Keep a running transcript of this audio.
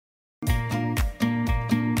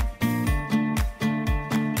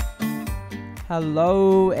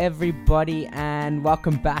Hello everybody and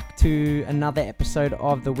welcome back to another episode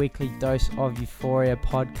of the Weekly Dose of Euphoria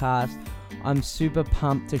podcast. I'm super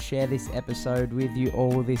pumped to share this episode with you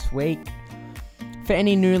all this week. For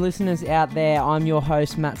any new listeners out there, I'm your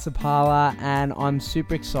host Matt Sapala and I'm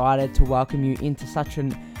super excited to welcome you into such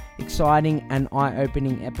an exciting and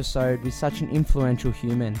eye-opening episode with such an influential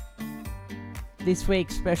human. This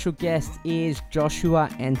week's special guest is Joshua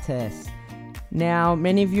Entis. Now,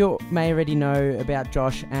 many of you may already know about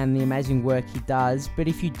Josh and the amazing work he does, but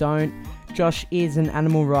if you don't, Josh is an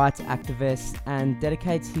animal rights activist and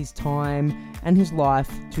dedicates his time and his life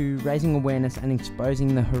to raising awareness and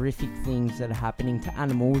exposing the horrific things that are happening to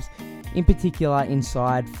animals, in particular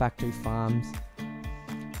inside factory farms.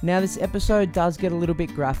 Now, this episode does get a little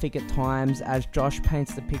bit graphic at times as Josh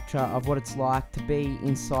paints the picture of what it's like to be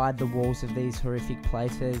inside the walls of these horrific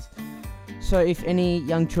places. So if any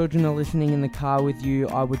young children are listening in the car with you,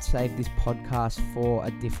 I would save this podcast for a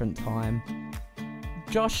different time.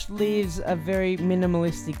 Josh lives a very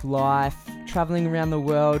minimalistic life, traveling around the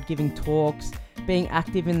world, giving talks, being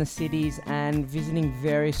active in the cities and visiting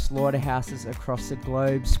various slaughterhouses across the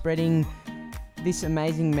globe, spreading this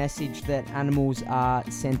amazing message that animals are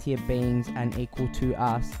sentient beings and equal to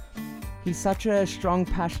us. He's such a strong,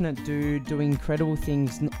 passionate dude doing incredible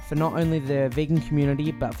things for not only the vegan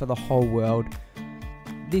community, but for the whole world.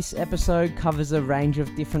 This episode covers a range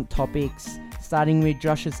of different topics, starting with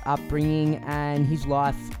Josh's upbringing and his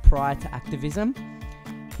life prior to activism.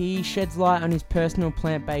 He sheds light on his personal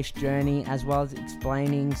plant-based journey, as well as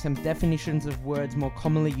explaining some definitions of words more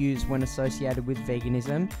commonly used when associated with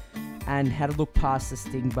veganism, and how to look past the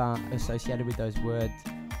stigma associated with those words.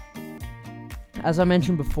 As I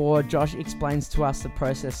mentioned before, Josh explains to us the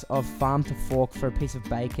process of farm to fork for a piece of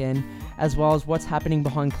bacon, as well as what's happening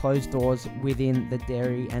behind closed doors within the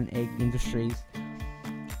dairy and egg industries.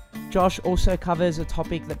 Josh also covers a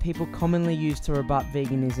topic that people commonly use to rebut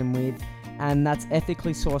veganism with, and that's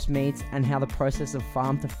ethically sourced meats and how the process of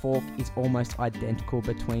farm to fork is almost identical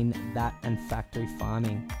between that and factory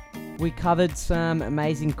farming. We covered some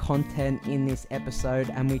amazing content in this episode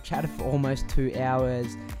and we chatted for almost 2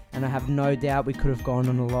 hours, and I have no doubt we could have gone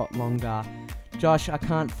on a lot longer. Josh, I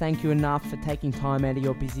can't thank you enough for taking time out of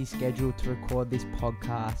your busy schedule to record this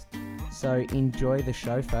podcast. So enjoy the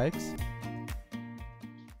show, folks.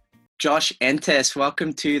 Josh Entis,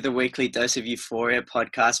 welcome to the Weekly Dose of Euphoria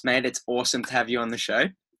podcast, mate. It's awesome to have you on the show.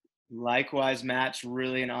 Likewise, Matt. It's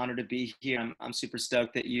really an honor to be here. I'm super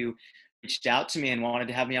stoked that you reached out to me and wanted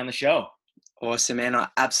to have me on the show. Awesome, man. I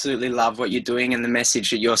absolutely love what you're doing and the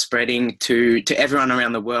message that you're spreading to everyone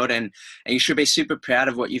around the world. And you should be super proud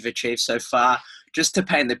of what you've achieved so far. Just to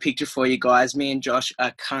paint the picture for you guys, me and Josh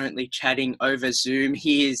are currently chatting over Zoom.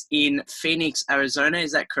 He is in Phoenix, Arizona.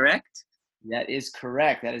 Is that correct? That is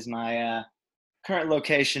correct. That is my current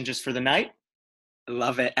location just for the night.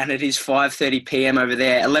 Love it. And it is 5:30 p.m. over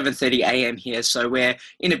there, 11:30 a.m. here. So we're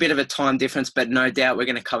in a bit of a time difference, but no doubt we're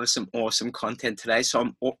going to cover some awesome content today.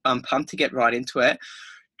 So I'm pumped to get right into it.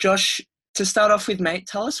 Josh, to start off with, mate,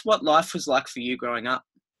 tell us what life was like for you growing up.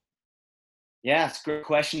 Yeah, it's a great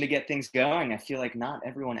question to get things going. I feel like not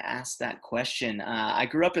everyone asks that question. I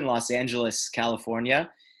grew up in Los Angeles, California,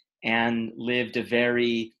 and lived a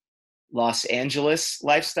very Los Angeles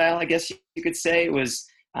lifestyle, I guess you could say. It was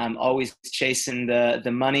always chasing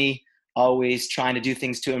the money, always trying to do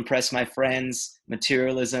things to impress my friends,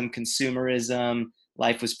 materialism, consumerism.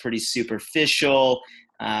 Life was pretty superficial,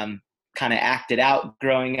 kind of acted out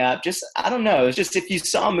growing up. Just, I don't know. It's just if you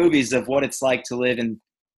saw movies of what it's like to live in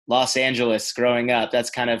Los Angeles growing up, that's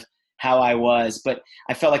kind of how I was. But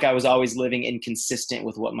I felt like I was always living inconsistent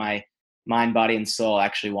with what my mind, body, and soul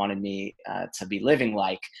actually wanted me to be living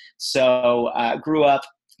like. So grew up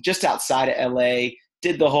just outside of LA,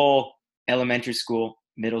 did the whole elementary school,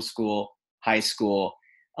 middle school, high school,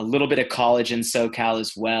 a little bit of college in SoCal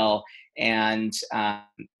as well, and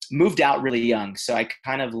moved out really young. So I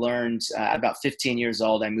kind of learned about 15 years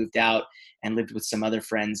old, I moved out and lived with some other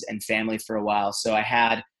friends and family for a while. So I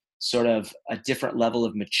had sort of a different level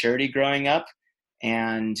of maturity growing up,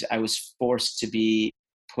 and I was forced to be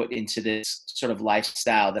put into this sort of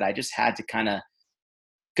lifestyle that I just had to kind of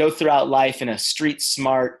go throughout life in a street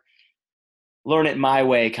smart, learn it my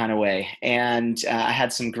way kind of way. And I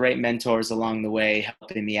had some great mentors along the way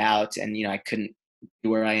helping me out. And, I couldn't be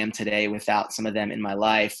where I am today without some of them in my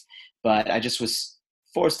life, but I just was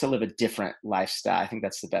forced to live a different lifestyle. I think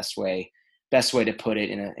that's the best way to put it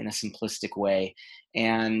in a simplistic way.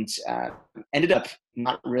 And ended up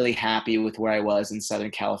not really happy with where I was in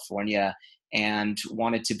Southern California and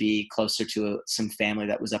wanted to be closer to some family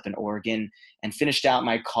that was up in Oregon, and finished out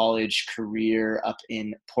my college career up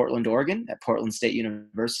in Portland, Oregon at Portland State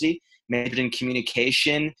University, majored in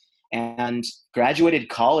communication, and graduated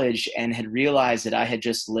college and had realized that I had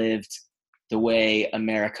just lived the way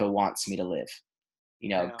America wants me to live.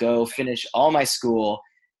 Go finish all my school,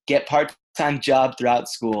 get part-time job throughout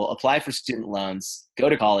school, apply for student loans, go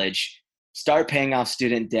to college, start paying off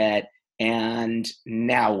student debt, and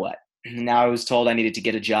now what? Now I was told I needed to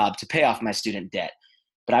get a job to pay off my student debt,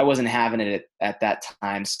 but I wasn't having it at that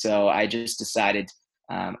time. So I just decided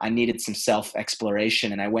I needed some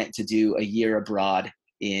self-exploration, and I went to do a year abroad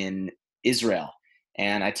in Israel.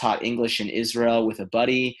 And I taught English in Israel with a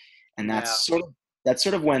buddy, and that's sort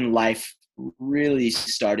of when life really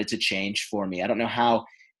started to change for me. I don't know how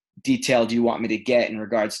detailed you want me to get in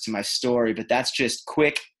regards to my story, but that's just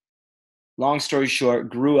quick, long story short,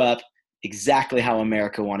 grew up exactly how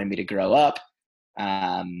America wanted me to grow up.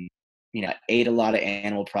 Ate a lot of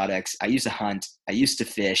animal products. I used to hunt. I used to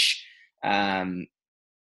fish. And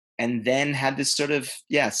then had this sort of,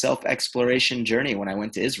 self-exploration journey when I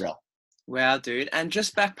went to Israel. Wow, dude. And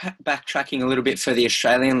just backtracking a little bit for the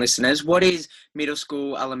Australian listeners, what is middle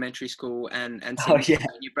school, elementary school, and senior school? Can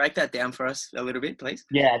you break that down for us a little bit, please?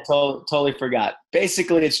 Yeah, totally forgot.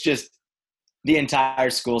 Basically, it's just the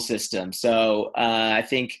entire school system. So I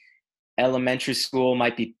think elementary school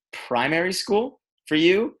might be primary school for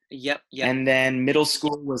you. Yep. And then middle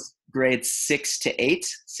school was grades 6 to 8,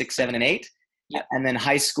 6, 7, and 8. Yep. And then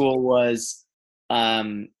high school was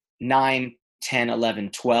 9, 10,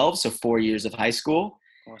 11, 12. So 4 years of high school.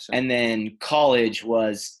 Awesome. And then college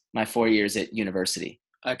was my 4 years at university.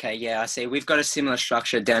 Okay. Yeah, I see. We've got a similar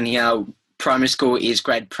structure down here. Primary school is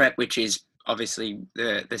grade prep, which is obviously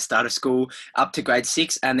the start of school, up to grade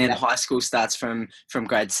 6, and then high school starts from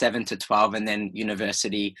grade 7 to 12, and then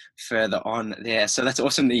university further on there. So that's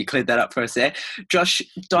awesome that you cleared that up for us there. Josh,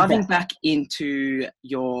 diving back into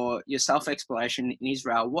your self-exploration in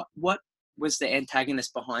Israel, what was the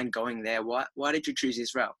antagonist behind going there? Why did you choose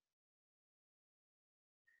Israel?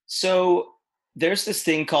 So there's this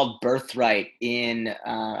thing called birthright in,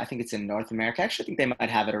 I think it's in North America. Actually, I think they might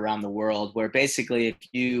have it around the world, where basically if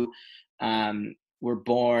you were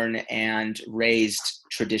born and raised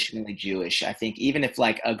traditionally Jewish, I think even if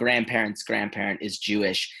like a grandparent's grandparent is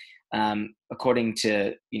Jewish, according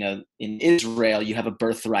to, in Israel, you have a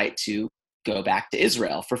birthright to go back to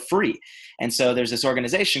Israel for free. And so there's this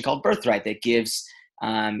organization called Birthright that gives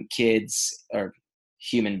kids, or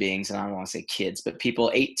human beings, and I don't want to say kids, but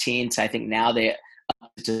people 18 to, I think now they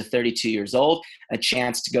up to 32 years old, a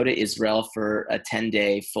chance to go to Israel for a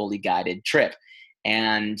 10-day fully guided trip.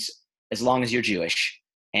 And as long as you're Jewish.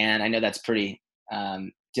 And I know that's pretty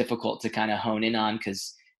difficult to kind of hone in on,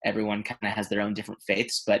 because everyone kind of has their own different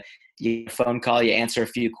faiths, but you phone call, you answer a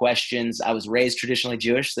few questions. I was raised traditionally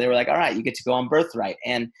Jewish. So they were like, all right, you get to go on Birthright.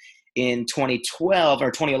 And in 2012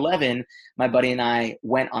 or 2011, my buddy and I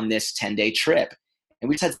went on this 10-day trip, and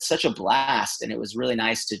we just had such a blast. And it was really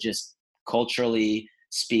nice to just culturally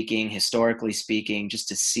speaking, historically speaking, just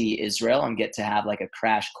to see Israel and get to have like a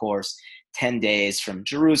crash course 10 days from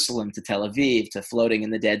Jerusalem to Tel Aviv to floating in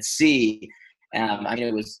the Dead Sea.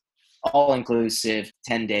 It was all inclusive,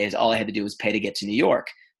 10 days. All I had to do was pay to get to New York.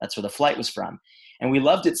 That's where the flight was from. And we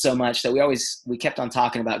loved it so much that we kept on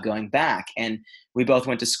talking about going back. And we both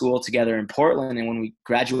went to school together in Portland. And when we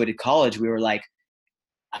graduated college, we were like,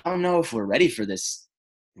 I don't know if we're ready for this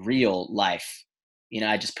real life.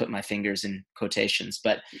 I just put my fingers in quotations,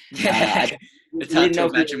 but it's hard to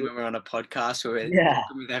imagine when we're on a podcast where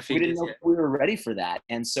with our fingers. We didn't know if we were ready for that.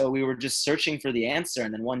 And so we were just searching for the answer.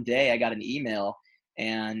 And then one day I got an email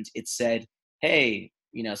and it said, hey,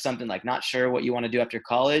 something like, not sure what you want to do after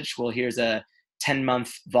college. Well, here's a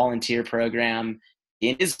 10-month volunteer program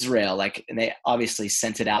in Israel. And they obviously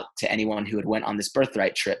sent it out to anyone who had went on this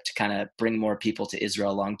Birthright trip to kind of bring more people to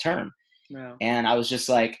Israel long-term. Wow. And I was just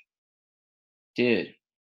like, dude,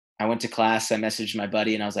 I went to class, I messaged my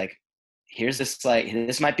buddy, and I was like, here's this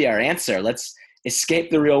might be our answer. Let's escape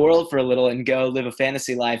the real world for a little and go live a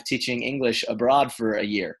fantasy life teaching English abroad for a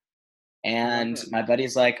year. And my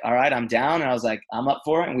buddy's like, all right, I'm down. And I was like, I'm up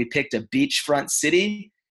for it. And we picked a beachfront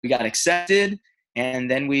city. We got accepted. And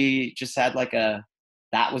then we just had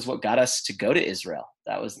that was what got us to go to Israel.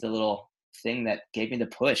 That was the little thing that gave me the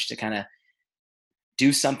push to kind of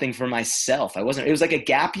do something for myself. It was like a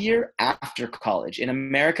gap year after college. In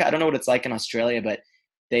America, I don't know what it's like in Australia, but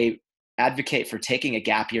they advocate for taking a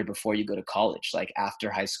gap year before you go to college, like after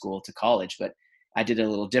high school to college. But I did it a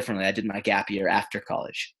little differently. I did my gap year after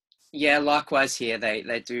college. Yeah, likewise here.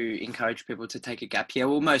 They do encourage people to take a gap year.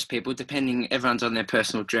 Well, most people, depending, everyone's on their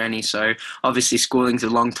personal journey. So obviously schooling's a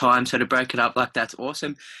long time. So to break it up like that's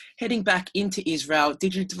awesome. Heading back into Israel,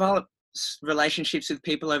 did you develop relationships with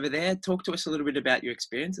people over there? Talk to us a little bit about your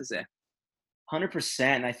experiences there.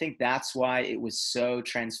 100%. I think that's why it was so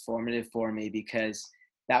transformative for me, because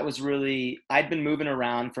that was really, I'd been moving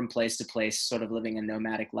around from place to place, sort of living a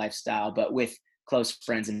nomadic lifestyle, but with close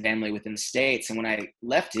friends and family within the States. And when I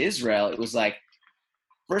left Israel, it was like,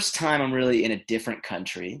 first time I'm really in a different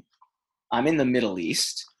country. I'm in the Middle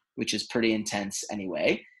East, which is pretty intense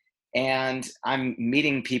anyway. And I'm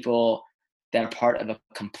meeting people that are part of a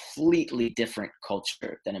completely different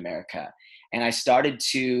culture than America. And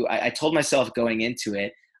I told myself going into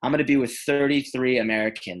it, I'm going to be with 33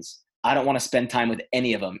 Americans. I don't want to spend time with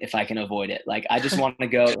any of them if I can avoid it. Like, I just want to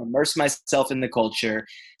go immerse myself in the culture,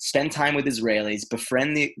 spend time with Israelis,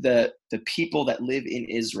 befriend the people that live in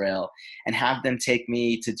Israel, and have them take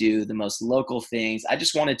me to do the most local things. I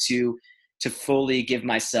just wanted to fully give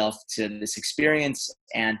myself to this experience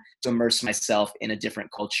and to immerse myself in a different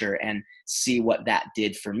culture and see what that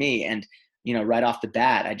did for me. And, right off the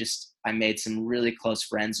bat, I made some really close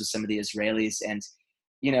friends with some of the Israelis. And,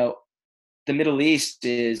 you know, the Middle East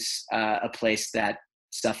is a place that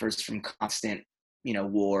suffers from constant,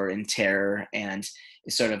 war and terror, and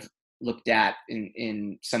is sort of looked at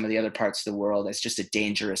in some of the other parts of the world as just a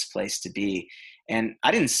dangerous place to be. And I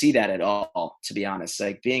didn't see that at all, to be honest.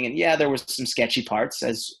 Like, being in, yeah, there was some sketchy parts,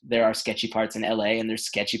 as there are sketchy parts in LA, and there's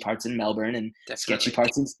sketchy parts in Melbourne, and sketchy Definitely.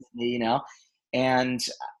 parts in Sydney. And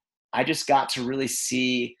I just got to really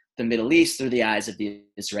see the Middle East through the eyes of the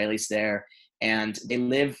Israelis there. And they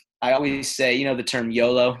live, I always say, the term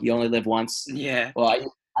YOLO, you only live once. Yeah. Well,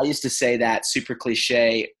 I used to say that super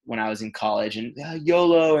cliche when I was in college, and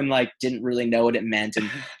YOLO, and like didn't really know what it meant. And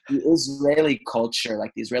the Israeli culture,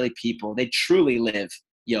 like the Israeli people, they truly live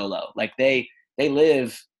YOLO. Like they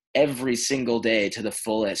live every single day to the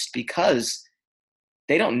fullest, because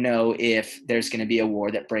they don't know if there's going to be a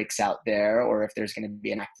war that breaks out there, or if there's going to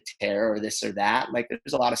be an act of terror or this or that. Like,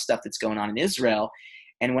 there's a lot of stuff that's going on in Israel.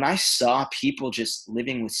 And when I saw people just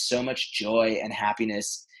living with so much joy and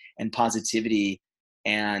happiness and positivity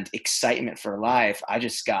and excitement for life, I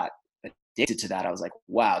just got addicted to that. I was like,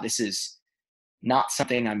 wow, this is not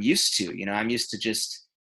something I'm used to. I'm used to just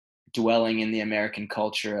dwelling in the American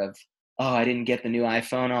culture of, oh, I didn't get the new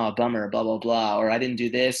iPhone, oh, bummer, blah, blah, blah. Or I didn't do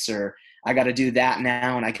this, or I got to do that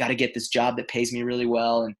now, and I got to get this job that pays me really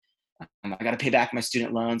well, and I got to pay back my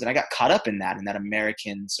student loans. And I got caught up in that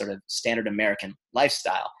American, sort of standard American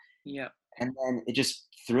lifestyle. Yeah. And then it just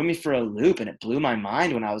threw me for a loop, and it blew my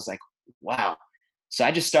mind when I was like, wow. So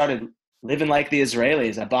I just started living like the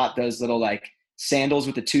Israelis. I bought those little like sandals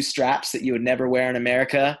with the two straps that you would never wear in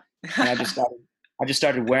America. And I just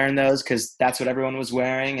started wearing those because that's what everyone was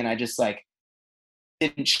wearing. And I just like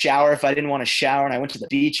didn't shower if I didn't want to shower. And I went to the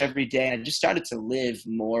beach every day. And I just started to live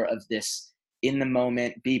more of this in the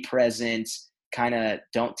moment, be present, kind of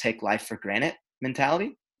don't take life for granted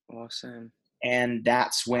mentality. Awesome. And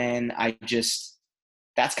that's when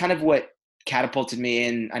that's kind of what catapulted me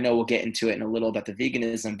in. I know we'll get into it in a little about the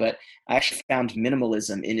veganism, but I actually found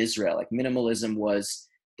minimalism in Israel. Like, minimalism was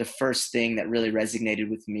the first thing that really resonated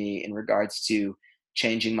with me in regards to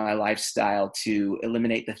changing my lifestyle to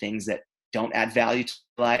eliminate the things that don't add value to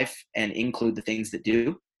life and include the things that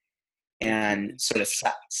do, and sort of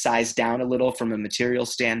size down a little from a material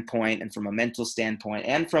standpoint and from a mental standpoint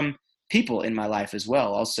and from people in my life as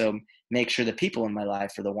well. Also make sure the people in my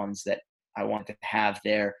life are the ones that I want to have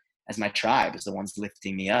there as my tribe, as the ones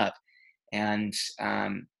lifting me up. And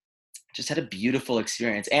just had a beautiful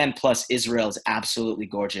experience. And plus, Israel is absolutely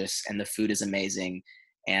gorgeous, and the food is amazing.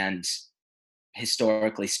 And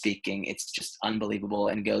historically speaking, it's just unbelievable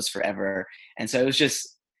and goes forever. And so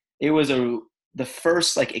it was the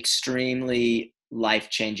first like extremely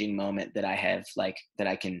life-changing moment that I have, like, that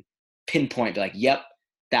I can pinpoint, like, yep,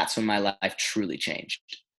 that's when my life truly changed.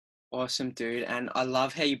 Awesome, dude. And I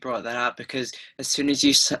love how you brought that up, because as soon as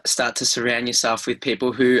you start to surround yourself with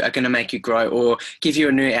people who are going to make you grow or give you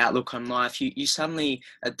a new outlook on life, you suddenly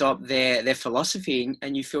adopt their philosophy,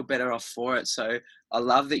 and you feel better off for it. So I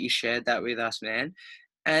love that you shared that with us, man.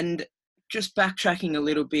 And just backtracking a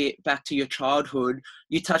little bit back to your childhood,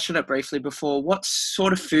 you touched on it briefly before. What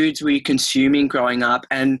sort of foods were you consuming growing up?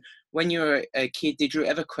 And when you were a kid, did you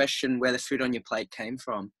ever question where the food on your plate came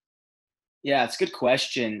from? Yeah, it's a good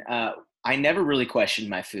question. I never really questioned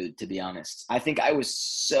my food, to be honest. I think I was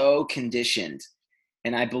so conditioned,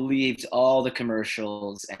 and I believed all the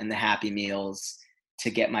commercials and the Happy Meals to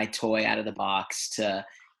get my toy out of the box, to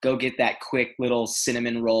go get that quick little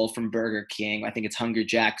cinnamon roll from Burger King. I think it's Hungry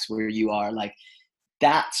Jack's where you are. Like,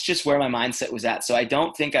 that's just where my mindset was at. So I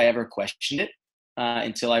don't think I ever questioned it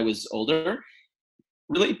until I was older,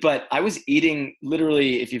 really. But I was eating,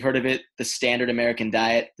 literally, if you've heard of it, the standard American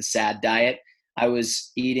diet, the SAD diet. I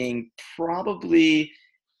was eating probably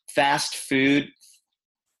fast food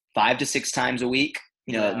 5 to 6 times a week.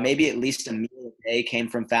 Wow. Maybe at least a meal a day came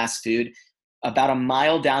from fast food. About a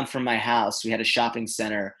mile down from my house, we had a shopping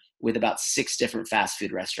center with about 6 different fast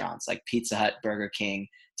food restaurants, like Pizza Hut, Burger King,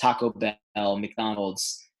 Taco Bell,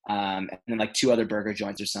 McDonald's, and then like 2 other burger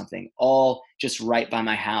joints or something, all just right by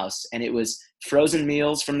my house. And it was frozen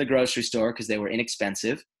meals from the grocery store because they were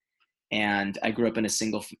inexpensive. And I grew up in a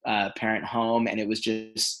single parent home, and it was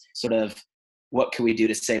just sort of, what could we do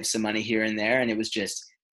to save some money here and there? And it was just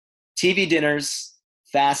TV dinners,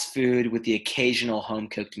 fast food with the occasional home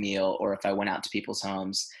cooked meal, or if I went out to people's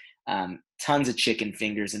homes, tons of chicken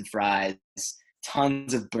fingers and fries,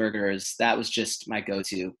 tons of burgers. That was just my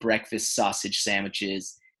go-to. Breakfast sausage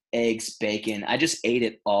sandwiches, eggs, bacon. I just ate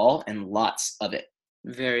it all, and lots of it.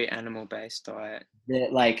 Very animal-based diet.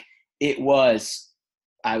 It was,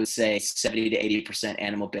 I would say, 70 to 80%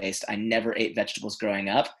 animal-based. I never ate vegetables growing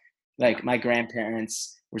up. Like, my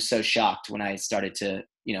grandparents were so shocked when I started to,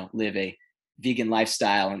 live a vegan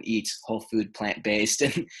lifestyle and eat whole food, plant-based,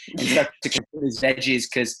 and start to consume these veggies,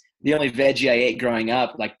 because the only veggie I ate growing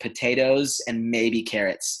up, like potatoes and maybe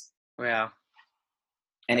carrots. Wow.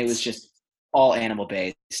 And it was just all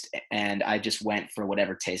animal-based, and I just went for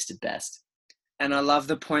whatever tasted best. And I love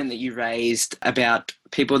the point that you raised about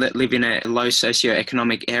people that live in a low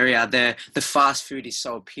socioeconomic area. The fast food is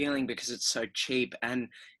so appealing because it's so cheap, and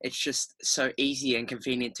it's just so easy and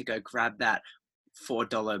convenient to go grab that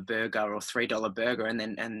 $4 burger or $3 burger,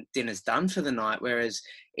 and dinner's done for the night. Whereas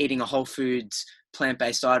eating a whole foods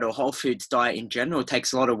plant-based diet or whole foods diet in general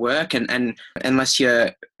takes a lot of work, and unless you're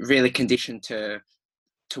really conditioned to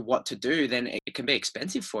what to do, then it can be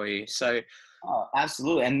expensive for you. So Oh,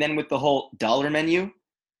 absolutely. And then with the whole dollar menu,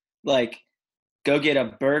 like, go get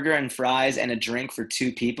a burger and fries and a drink for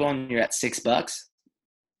 2 people and you're at $6. It's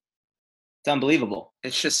unbelievable.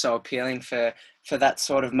 it's just so appealing for that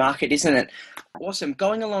sort of market, isn't it? Awesome.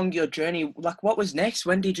 Going along your journey, like, what was next?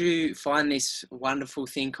 When did you find this wonderful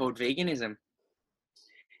thing called veganism?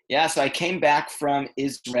 Yeah, so I came back from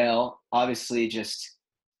Israel, obviously just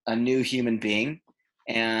a new human being,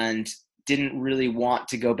 and didn't really want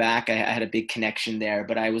to go back. I had a big connection there,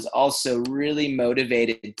 but I was also really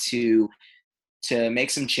motivated to make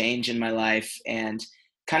some change in my life, and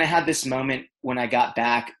kind of had this moment when I got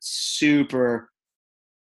back, super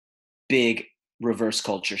big reverse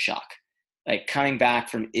culture shock. Like, coming back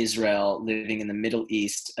from Israel, living in the Middle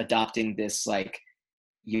East, adopting this, like,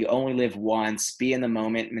 you only live once, be in the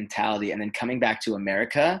moment mentality, and then coming back to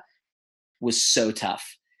America was so tough.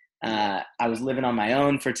 I was living on my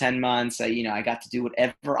own for 10 months. I got to do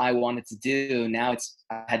whatever I wanted to do. Now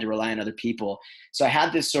I had to rely on other people. So I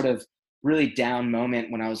had this sort of really down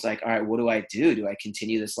moment when I was like, all right, what do I do? Do I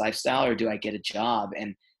continue this lifestyle, or do I get a job?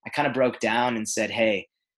 And I kind of broke down and said, hey,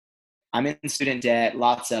 I'm in student debt,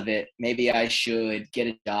 lots of it. Maybe I should get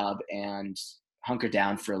a job and hunker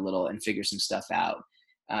down for a little and figure some stuff out.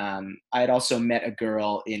 I had also met a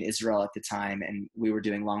girl in Israel at the time, and we were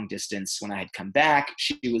doing long distance when I had come back.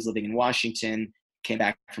 She was living in Washington, came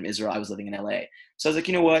back from Israel. I was living in LA. So I was like,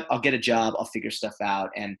 you know what? I'll get a job. I'll figure stuff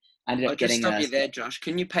out. And I ended up I'll just getting stop you there, Josh.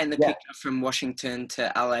 Can you paint the picture from Washington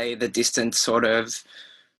to LA, the distance, sort of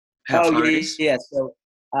how far it is? Yeah. So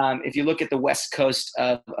if you look at the West Coast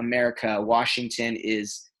of America, Washington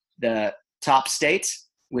is the top state,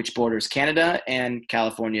 which borders Canada, and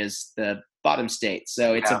California is the bottom state.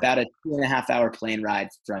 So it's about a 2.5-hour plane ride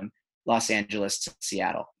from Los Angeles to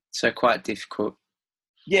Seattle. So quite difficult.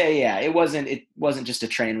 Yeah. It wasn't just a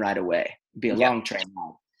train ride away. It'd be a long train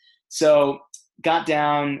ride. So got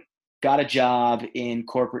down, got a job in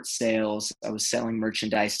corporate sales. I was selling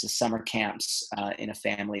merchandise to summer camps in a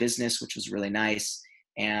family business, which was really nice,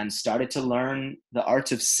 and started to learn the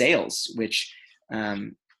art of sales, which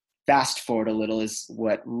fast forward a little is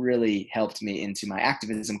what really helped me into my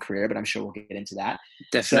activism career, but I'm sure we'll get into that.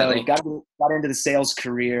 Definitely. So got into the sales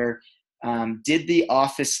career, did the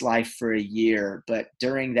office life for a year, but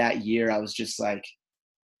during that year I was just like,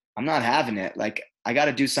 I'm not having it. Like, I got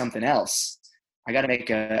to do something else. I got to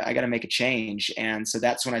make a change. And so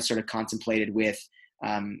that's when I sort of contemplated with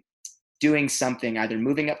doing something, either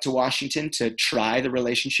moving up to Washington to try the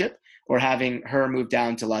relationship, or having her move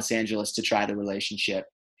down to Los Angeles to try the relationship.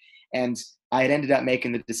 And I had ended up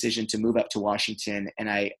making the decision to move up to Washington, and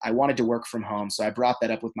I wanted to work from home. So I brought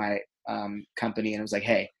that up with my company, and I was like,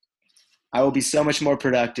 hey, I will be so much more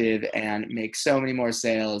productive and make so many more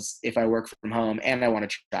sales if I work from home, and I want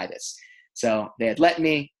to try this. So they had let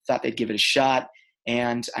me, thought they'd give it a shot,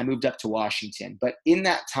 and I moved up to Washington. But in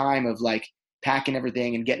that time of like packing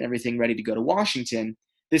everything and getting everything ready to go to Washington,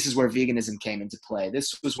 this is where veganism came into play.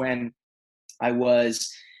 This was when I was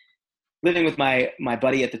living with my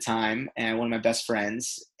buddy at the time and one of my best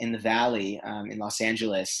friends in the Valley in Los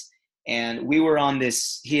Angeles. And we were on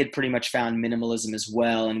this, he had pretty much found minimalism as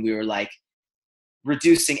well. And we were like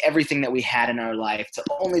reducing everything that we had in our life to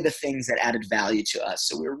only the things that added value to us.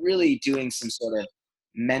 So we were really doing some sort of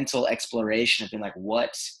mental exploration of being like,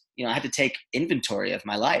 what, I had to take inventory of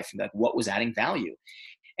my life and like what was adding value.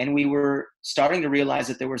 And we were starting to realize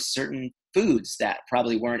that there were certain foods that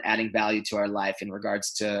probably weren't adding value to our life in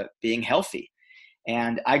regards to being healthy.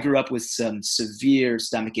 And I grew up with some severe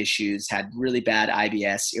stomach issues, had really bad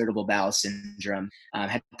IBS, irritable bowel syndrome,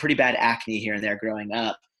 had pretty bad acne here and there growing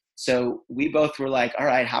up. So we both were like, all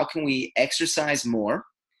right, how can we exercise more?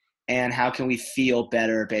 And how can we feel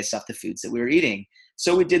better based off the foods that we were eating?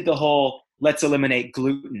 So we did the whole let's eliminate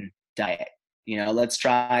gluten diet. Let's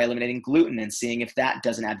try eliminating gluten and seeing if that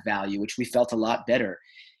doesn't add value, which we felt a lot better.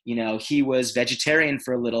 He was vegetarian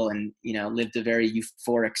for a little and, lived a very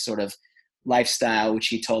euphoric sort of lifestyle, which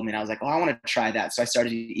he told me. And I was like, oh, I want to try that. So I started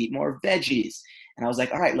to eat more veggies. And I was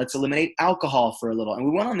like, all right, let's eliminate alcohol for a little. And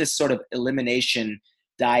we went on this sort of elimination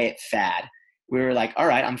diet fad. We were like, all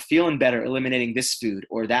right, I'm feeling better eliminating this food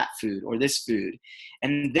or that food or this food.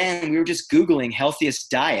 And then we were just Googling healthiest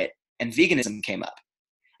diet and veganism came up.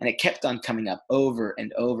 And it kept on coming up over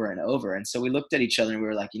and over and over. And so we looked at each other and we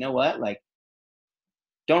were like, you know what? Like,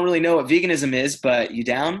 don't really know what veganism is, but you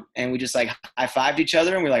down? And we just like high-fived each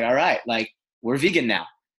other and we're like, all right, like we're vegan now.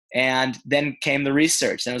 And then came the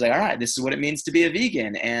research and I was like, all right, this is what it means to be a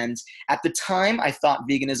vegan. And at the time I thought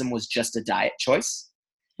veganism was just a diet choice.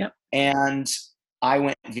 Yep. And I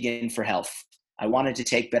went vegan for health. I wanted to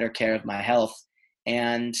take better care of my health.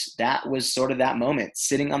 And that was sort of that moment,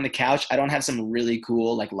 sitting on the couch. I don't have some really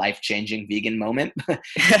cool, like life-changing vegan moment,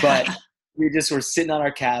 but we just were sitting on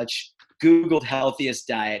our couch, Googled healthiest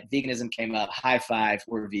diet, veganism came up, high five,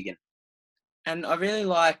 we're vegan. And I really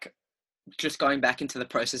like just going back into the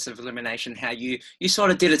process of elimination, how you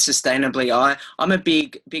sort of did it sustainably. I'm a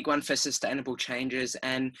big one for sustainable changes,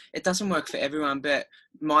 and it doesn't work for everyone, but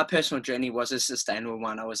my personal journey was a sustainable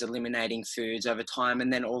one. I was eliminating foods over time,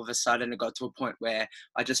 and then all of a sudden it got to a point where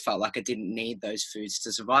I just felt like I didn't need those foods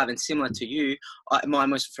to survive. And similar to you,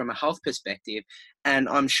 mine was from a health perspective, and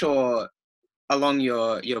I'm sure along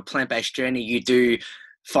your plant-based journey you do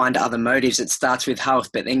find other motives. It starts with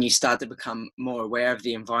health, but then you start to become more aware of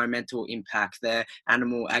the environmental impact, the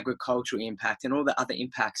animal agricultural impact, and all the other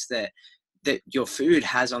impacts that your food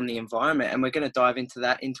has on the environment. And we're going to dive into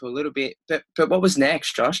that into a little bit. But what was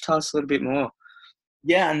next, Josh? Tell us a little bit more.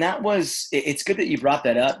 Yeah, and it's good that you brought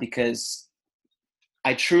that up because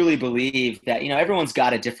I truly believe that, everyone's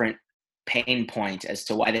got a different pain point as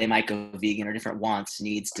to why they might go vegan, or different wants,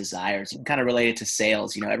 needs, desires. You can kind of relate it to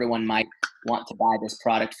sales. Everyone might want to buy this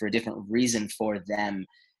product for a different reason for them.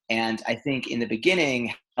 And I think in the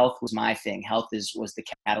beginning, health was my thing. Health was the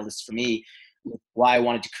catalyst for me, why I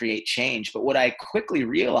wanted to create change. But what I quickly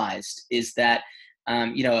realized is that,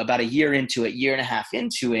 about a year and a half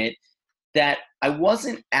into it, that I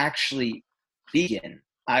wasn't actually vegan.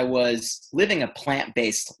 I was living a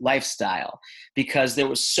plant-based lifestyle because there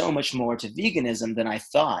was so much more to veganism than I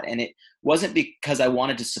thought. And it wasn't because I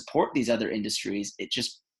wanted to support these other industries. It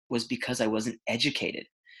just was because I wasn't educated.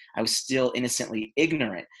 I was still innocently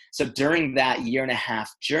ignorant. So during that year and a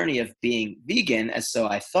half journey of being vegan, as so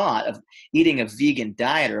I thought, of eating a vegan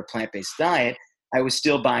diet or a plant-based diet, I was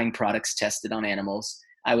still buying products tested on animals.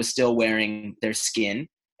 I was still wearing their skin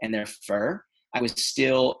and their fur. I was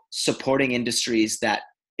still supporting industries that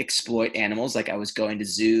exploit animals. Like I was going to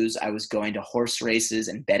zoos, I was going to horse races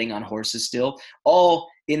and betting on horses still, all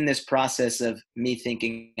in this process of me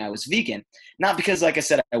thinking I was vegan. Not because, like I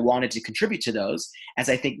said, I wanted to contribute to those, as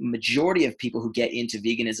I think majority of people who get into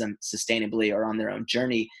veganism sustainably or on their own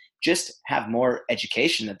journey just have more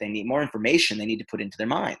education that they need, more information they need to put into their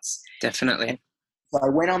minds. Definitely. And so I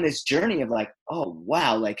went on this journey of like, oh,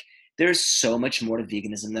 wow, like there's so much more to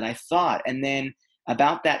veganism than I thought. And then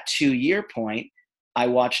about that 2-year point, I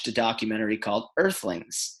watched a documentary called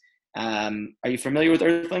Earthlings. Are you familiar with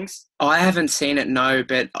Earthlings? I haven't seen it, no,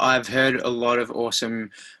 but I've heard a lot of awesome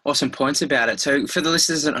points about it. So for the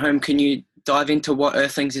listeners at home, can you dive into what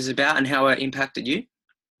Earthlings is about and how it impacted you?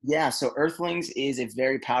 Yeah, so Earthlings is a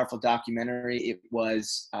very powerful documentary. It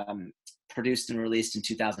was produced and released in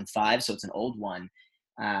 2005, so it's an old one.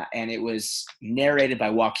 And it was narrated by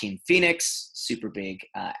Joaquin Phoenix, super big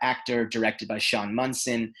actor, directed by Sean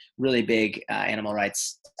Munson, really big animal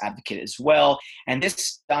rights advocate as well. And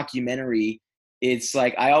this documentary, it's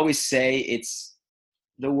like, I always say, it's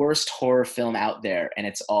the worst horror film out there, and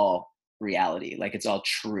it's all reality, like it's all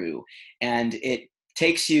true. And it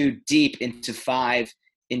takes you deep into 5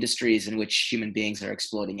 industries in which human beings are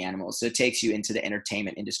exploiting animals. So it takes you into the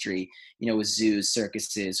entertainment industry, with zoos,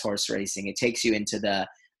 circuses, horse racing. It takes you into the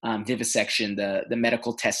vivisection, the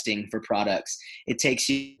medical testing for products. It takes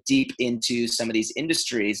you deep into some of these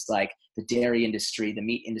industries like the dairy industry, the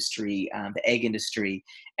meat industry, the egg industry.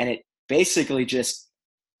 And it basically just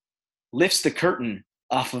lifts the curtain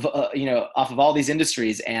off of all these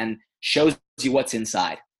industries and shows you what's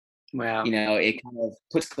inside. Wow. It kind of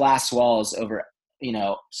puts glass walls over,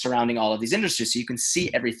 surrounding all of these industries so you can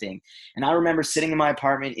see everything. And I remember sitting in my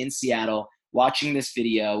apartment in Seattle, watching this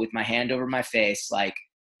video with my hand over my face, like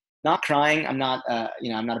not crying. I'm not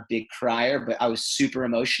a big crier, but I was super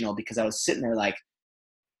emotional because I was sitting there like,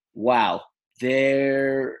 wow,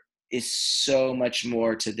 there is so much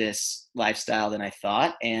more to this lifestyle than I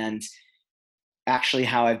thought. And actually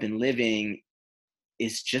how I've been living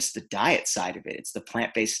is just the diet side of it. It's the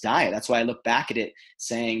plant-based diet. That's why I look back at it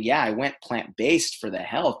saying, yeah, I went plant-based for the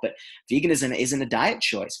health, but veganism isn't a diet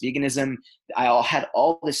choice. Veganism, I had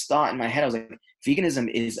all this thought in my head. I was like, veganism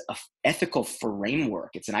is an ethical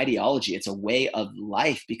framework. It's an ideology. It's a way of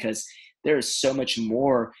life, because there is so much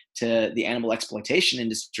more to the animal exploitation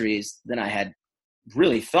industries than I had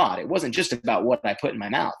really thought. It wasn't just about what I put in my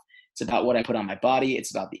mouth. It's about what I put on my body.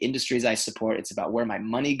 It's about the industries I support. It's about where my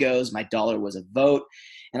money goes. My dollar was a vote.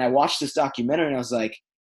 And I watched this documentary and I was like,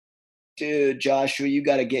 dude, Joshua, you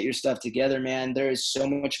got to get your stuff together, man. There is so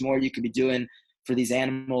much more you could be doing for these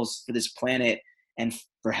animals, for this planet, and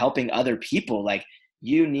for helping other people. Like,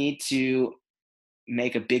 you need to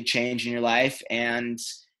make a big change in your life, and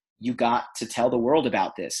you got to tell the world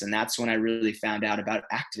about this. And that's when I really found out about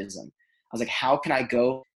activism. I was like, how can I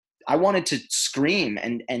go? I wanted to scream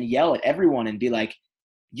and yell at everyone and be like,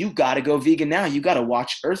 you got to go vegan now. You got to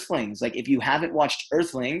watch Earthlings. Like, if you haven't watched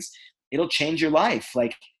Earthlings, it'll change your life.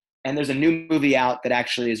 Like, and there's a new movie out that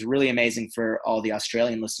actually is really amazing for all the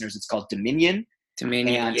Australian listeners. It's called Dominion.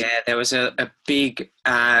 Yeah, there was a big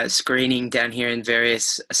screening down here in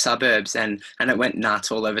various suburbs, and it went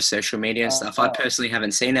nuts all over social media and stuff. I personally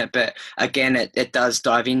haven't seen it, but again, it does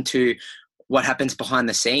dive into what happens behind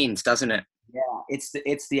the scenes, doesn't it? Yeah,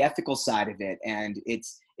 it's the ethical side of it, and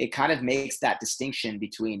it kind of makes that distinction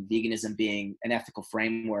between veganism being an ethical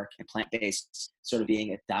framework and plant-based sort of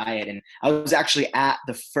being a diet. And I was actually at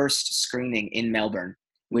the first screening in Melbourne,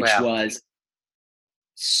 which was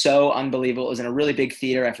so unbelievable. It was in a really big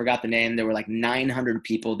theater. I forgot the name. There were like 900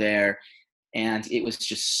 people there, and it was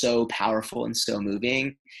just so powerful and so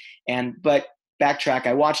moving. But backtrack,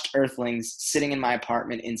 I watched Earthlings sitting in my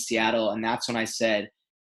apartment in Seattle, and that's when I said,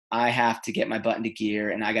 I have to get my butt into gear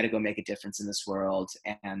and I got to go make a difference in this world.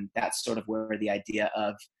 And that's sort of where the idea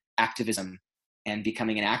of activism and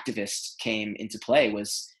becoming an activist came into play.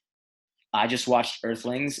 Was I just watched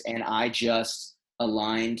Earthlings and I just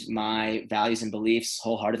aligned my values and beliefs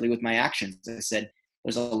wholeheartedly with my actions. I said,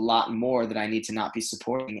 there's a lot more that I need to not be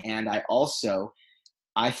supporting. And I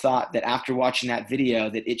thought that after watching that video,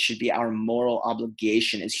 that it should be our moral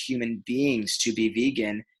obligation as human beings to be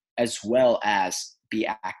vegan as well as be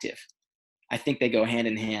active. I think they go hand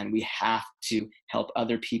in hand. We have to help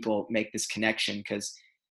other people make this connection, because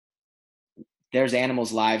there's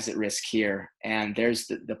animals' lives at risk here, and there's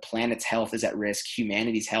the planet's health is at risk.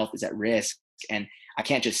 Humanity's health is at risk. And I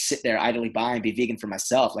can't just sit there idly by and be vegan for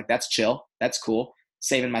myself. Like, that's chill. That's cool.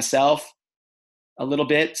 Saving myself a little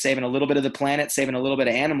bit, saving a little bit of the planet, saving a little bit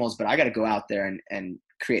of animals, but I got to go out there and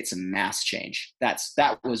create some mass change. That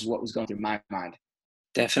was what was going through my mind.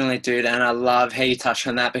 Definitely, dude. And I love how you touch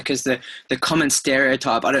on that, because the common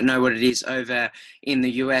stereotype, I don't know what it is over in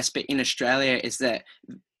the US, but in Australia, is that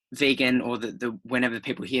vegan, or the whenever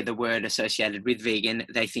people hear the word associated with vegan,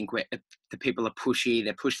 they think the people are pushy,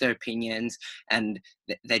 they push their opinions, and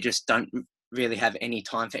they just don't really have any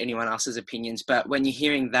time for anyone else's opinions. But when you're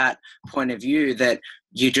hearing that point of view, that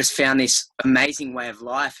you just found this amazing way of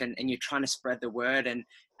life, and you're trying to spread the word and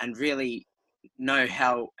really know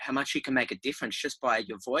how much you can make a difference just by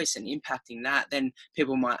your voice and impacting that, then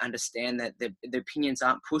people might understand that the opinions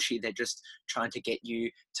aren't pushy. They're just trying to get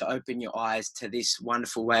you to open your eyes to this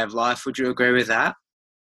wonderful way of life. Would you agree with that?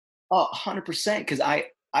 Oh, 100%. Because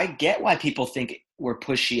I get why people think we're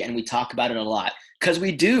pushy and we talk about it a lot. Because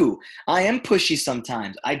we do. I am pushy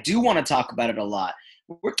sometimes. I do want to talk about it a lot.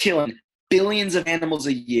 We're killing billions of animals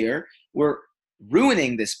a year. We're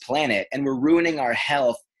ruining this planet, and we're ruining our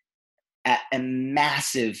health at a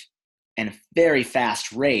massive and very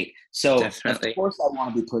fast rate. So Definitely. of course I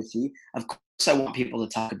want to be pushy. Of course I want people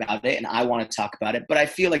to talk about it, and I want to talk about it. But I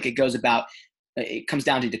feel like it comes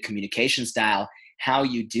down to the communication style, how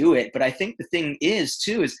you do it. But I think the thing is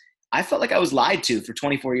I felt like I was lied to for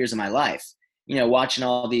 24 years of my life, watching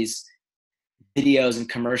all these videos and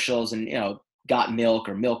commercials and, got milk,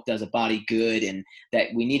 or milk does a body good, and that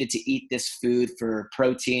we needed to eat this food for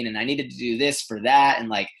protein, and I needed to do this for that. And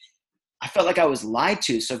like, I felt like I was lied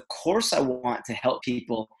to. So of course I want to help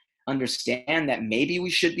people understand that maybe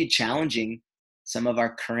we should be challenging some of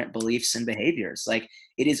our current beliefs and behaviors. Like,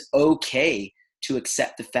 it is okay to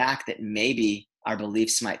accept the fact that maybe our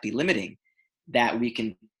beliefs might be limiting, that we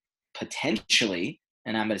can potentially,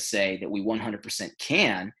 and I'm going to say that we 100%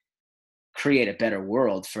 can, create a better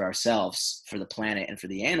world for ourselves, for the planet, and for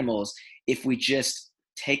the animals, if we just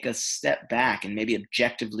take a step back and maybe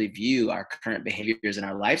objectively view our current behaviors and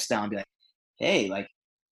our lifestyle and be like, hey, like,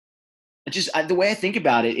 the way I think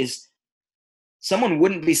about it is, someone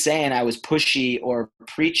wouldn't be saying I was pushy or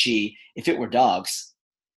preachy if it were dogs.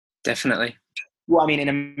 Definitely. Well, I mean, in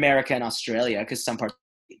America and Australia, because some parts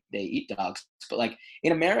they eat dogs, but like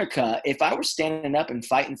in America, if I were standing up and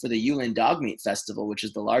fighting for the Yulin Dog Meat Festival, which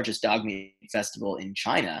is the largest dog meat festival in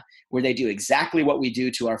China, where they do exactly what we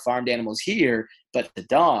do to our farmed animals here, but the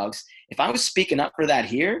dogs, if I was speaking up for that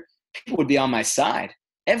here, people would be on my side.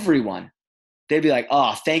 Everyone. They'd be like,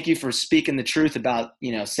 oh, thank you for speaking the truth about,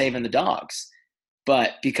 saving the dogs.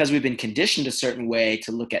 But because we've been conditioned a certain way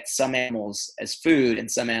to look at some animals as food and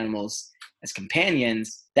some animals as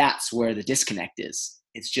companions, that's where the disconnect is.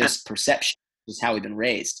 It's just perception, just how we've been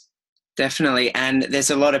raised. Definitely. And there's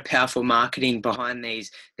a lot of powerful marketing behind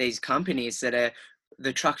these companies that are,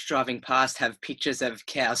 the trucks driving past have pictures of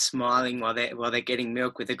cows smiling while they're getting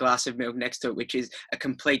milk with a glass of milk next to it, which is a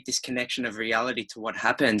complete disconnection of reality to what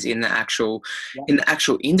happens in the actual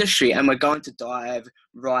industry. And we're going to dive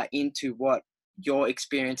right into what your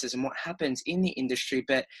experiences and what happens in the industry.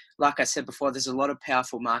 But like I said before, there's a lot of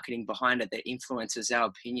powerful marketing behind it that influences our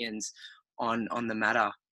opinions on the matter.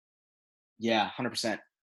 Yeah, 100%.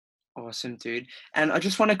 Awesome, dude. And I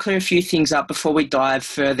just want to clear a few things up before we dive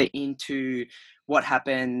further into what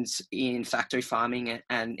happens in factory farming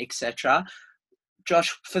and etc.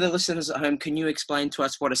 Josh, for the listeners at home, can you explain to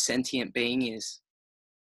us what a sentient being is?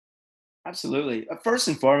 Absolutely. First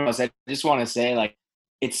and foremost, I just want to say, like,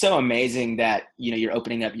 it's so amazing that, you're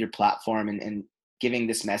opening up your platform and giving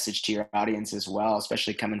this message to your audience as well,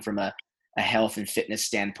 especially coming from a health and fitness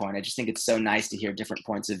standpoint. I just think it's so nice to hear different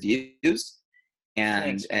points of views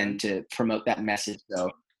and to promote that message.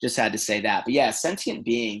 So just had to say that. But yeah, sentient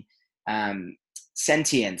being,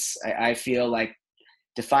 sentience, I feel like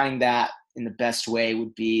defining that in the best way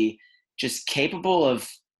would be just capable of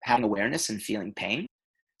having awareness and feeling pain.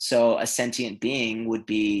 So a sentient being would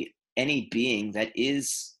be any being that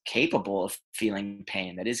is capable of feeling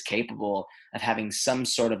pain, that is capable of having some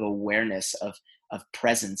sort of awareness of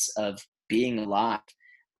presence, of being alive.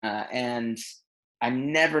 And I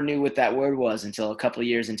never knew what that word was until a couple of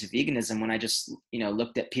years into veganism, when I just,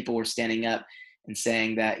 looked at people were standing up and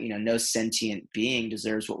saying that, no sentient being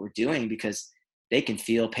deserves what we're doing because they can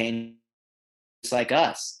feel pain just like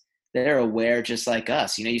us. They're aware just like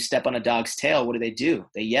us. You step on a dog's tail, what do?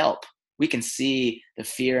 They yelp. We can see the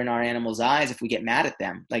fear in our animals' eyes if we get mad at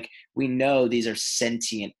them. Like, we know these are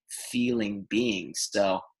sentient feeling beings.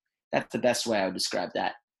 So that's the best way I would describe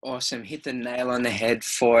that. Awesome. Hit the nail on the head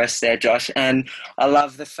for us there, Josh. And I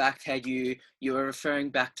love the fact how you were referring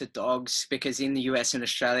back to dogs, because in the US and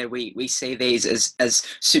Australia, we see these as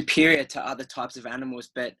superior to other types of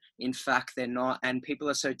animals, but in fact, they're not. And people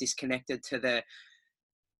are so disconnected to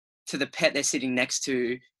the pet they're sitting next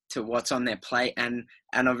to what's on their plate. And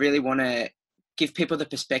I really want to give people the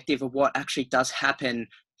perspective of what actually does happen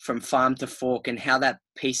from farm to fork and how that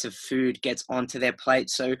piece of food gets onto their plate.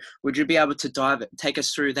 So would you be able to take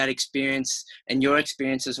us through that experience and your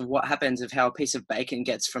experiences of what happens, of how a piece of bacon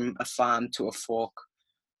gets from a farm to a fork?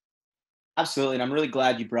 Absolutely. And I'm really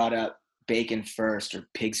glad you brought up bacon first, or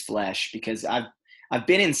pig's flesh, because I've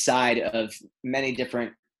been inside of many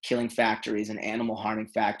different killing factories and animal harming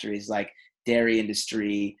factories, like dairy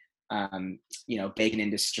industry, bacon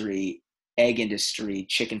industry, egg industry,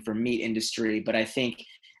 chicken for meat industry. But I think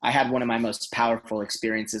I had one of my most powerful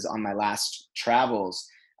experiences on my last travels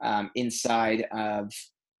inside of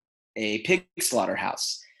a pig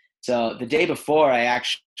slaughterhouse. So the day before, I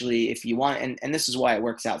actually, if you want, and this is why it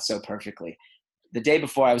works out so perfectly. The day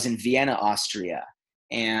before, I was in Vienna, Austria,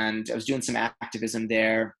 and I was doing some activism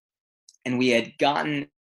there. And we had gotten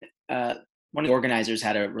one of the organizers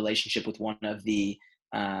had a relationship with one of the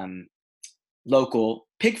local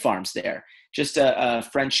pig farms there. Just a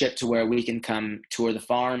friendship to where we can come tour the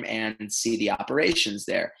farm and see the operations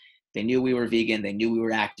there. They knew we were vegan. They knew we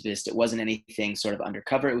were activists. It wasn't anything sort of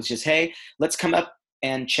undercover. It was just, hey, let's come up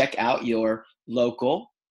and check out your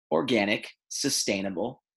local, organic,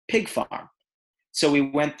 sustainable pig farm. So we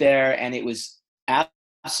went there, and it was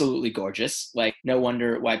absolutely gorgeous. Like, no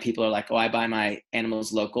wonder why people are like, oh, I buy my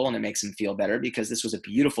animals local and it makes them feel better, because this was a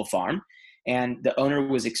beautiful farm. And the owner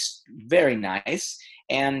was very nice.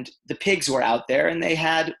 And the pigs were out there, and they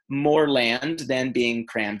had more land than being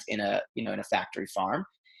crammed in a factory farm.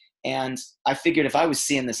 And I figured if I was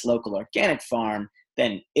seeing this local organic farm,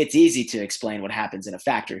 then it's easy to explain what happens in a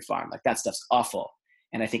factory farm. Like, that stuff's awful.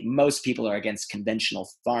 And I think most people are against conventional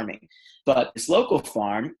farming. But this local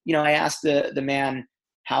farm, I asked the man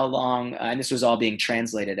how long, and this was all being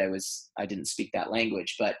translated. I didn't speak that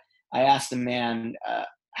language, but I asked the man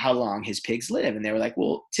how long his pigs live. And they were like,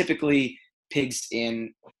 well, typically pigs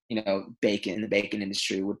in, the bacon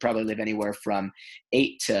industry would probably live anywhere from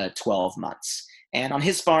 8 to 12 months. And on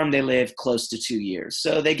his farm, they live close to 2 years.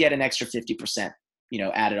 So they get an extra 50%,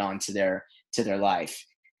 added on to their life.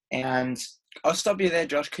 And I'll stop you there,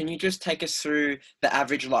 Josh. Can you just take us through the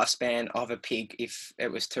average lifespan of a pig if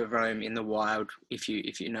it was to roam in the wild, if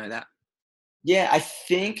you know that? Yeah, I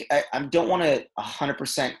think I don't want to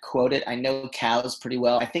 100% quote it. I know cows pretty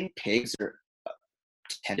well. I think pigs are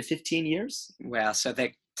 10 to 15 years. Wow, so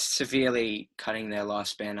they're severely cutting their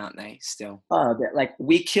lifespan, aren't they, still? Like,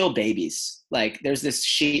 we kill babies. Like, there's this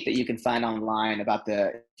sheet that you can find online about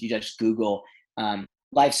if you just Google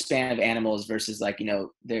lifespan of animals versus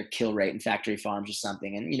their kill rate in factory farms or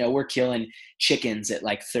something. And, we're killing chickens at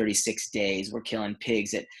like 36 days. We're killing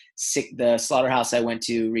pigs at the slaughterhouse I went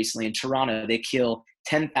to recently in Toronto, they kill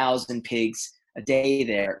 10,000 pigs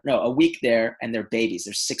a week there, and they're babies.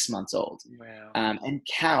 They're 6 months old. Wow. And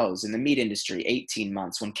cows in the meat industry, 18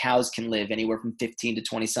 months, when cows can live anywhere from 15 to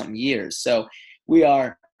 20 something years. So we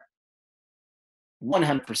are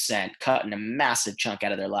 100% cutting a massive chunk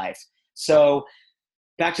out of their life. So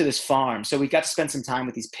back to this farm. So we got to spend some time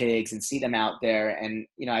with these pigs and see them out there. And,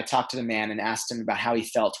 I talked to the man and asked him about how he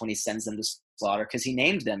felt when he sends them to slaughter, because he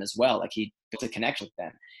named them as well. Like, he built a connection with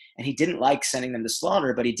them. And he didn't like sending them to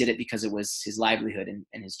slaughter, but he did it because it was his livelihood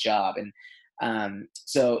and his job. And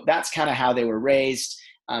so that's kind of how they were raised.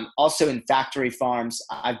 Also in factory farms,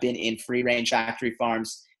 I've been in free-range factory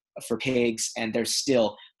farms for pigs, and there's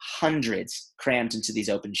still hundreds crammed into these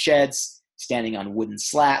open sheds, standing on wooden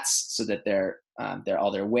slats so that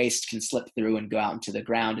all their waste can slip through and go out into the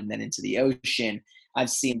ground and then into the ocean. I've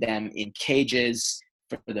seen them in cages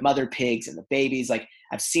for the mother pigs and the babies. Like,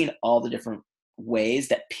 I've seen all the different ways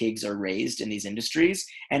that pigs are raised in these industries,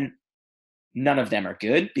 and none of them are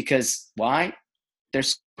good, because why? They're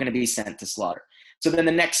going to be sent to slaughter. So then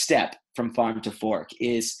the next step from farm to fork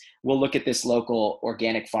is we'll look at this local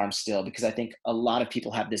organic farm still, because I think a lot of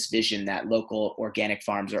people have this vision that local organic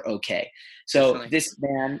farms are okay. So Definitely. This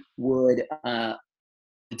man would, the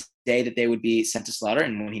day that they would be sent to slaughter,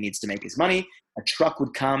 and when he needs to make his money, a truck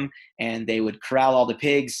would come and they would corral all the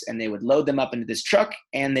pigs, and they would load them up into this truck,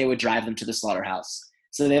 and they would drive them to the slaughterhouse.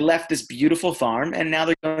 So they left this beautiful farm, and now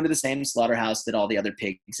they're going to the same slaughterhouse that all the other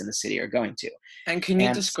pigs in the city are going to. And can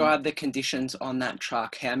you describe the conditions on that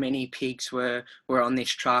truck? How many pigs were on this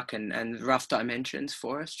truck, and rough dimensions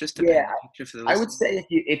for us, just to paint a picture for the listeners? I would say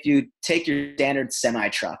if you take your standard semi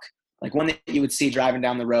truck, like one that you would see driving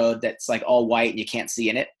down the road that's like all white and you can't see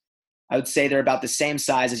in it, I would say they're about the same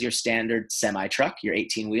size as your standard semi truck, your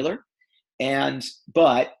 18-wheeler.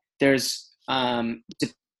 But there's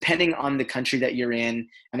depending on the country that you're in.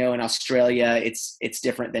 I know in Australia it's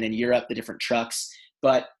different than in Europe, the different trucks.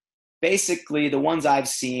 But basically the ones I've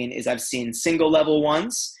seen single level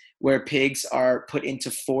ones where pigs are put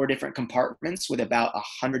into 4 different compartments with about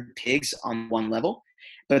 100 pigs on one level.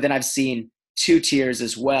 But then I've seen 2 tiers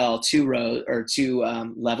as well, 2 rows or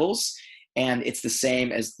 2 levels, and it's the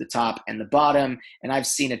same as the top and the bottom. And I've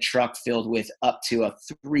seen a truck filled with up to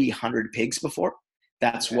 300 pigs before.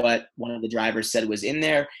 That's what one of the drivers said was in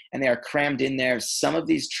there, and they are crammed in there. Some of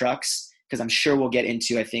these trucks, because I'm sure we'll get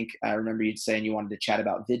into, I think I remember you saying you wanted to chat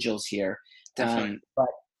about vigils here. Definitely. But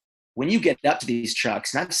when you get up to these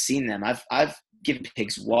trucks, and I've seen them, I've given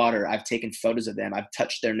pigs water, I've taken photos of them, I've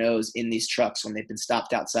touched their nose in these trucks when they've been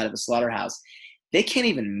stopped outside of a slaughterhouse. They can't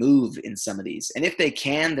even move in some of these. And if they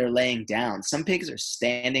can, they're laying down. Some pigs are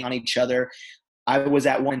standing on each other. I was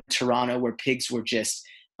at one in Toronto where pigs were just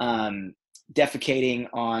defecating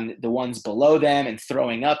on the ones below them and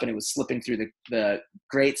throwing up, and it was slipping through the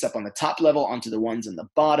grates up on the top level onto the ones in the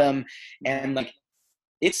bottom. And like,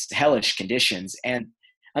 it's hellish conditions. And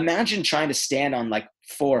imagine trying to stand on like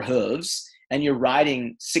 4 hooves and you're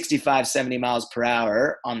riding 65, 70 miles per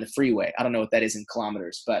hour on the freeway. I don't know what that is in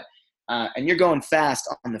kilometers, but, and you're going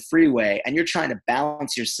fast on the freeway and you're trying to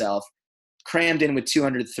balance yourself crammed in with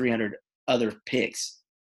 200, 300 other pigs.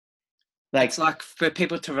 Like, it's like, for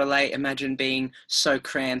people to relate, imagine being so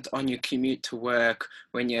cramped on your commute to work,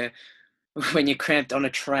 when you're cramped on a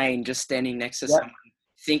train just standing next to someone.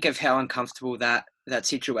 Think of how uncomfortable that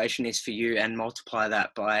situation is for you, and multiply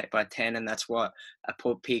that by 10, and that's what a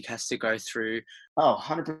poor pig has to go through. Oh,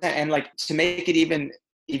 100%. And like, to make it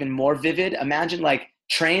even more vivid, imagine like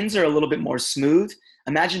trains are a little bit more smooth.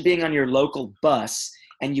 Imagine being on your local bus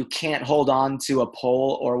and you can't hold on to a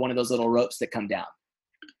pole or one of those little ropes that come down.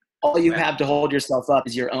 All you have to hold yourself up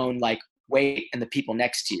is your own like weight and the people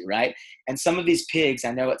next to you, right? And some of these pigs,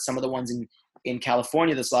 I know at some of the ones in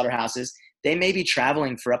California, the slaughterhouses, they may be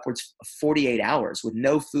traveling for upwards of 48 hours with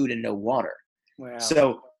no food and no water. Wow.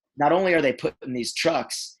 So not only are they put in these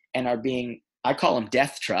trucks and are being, I call them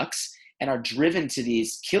death trucks, and are driven to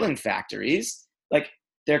these killing factories, like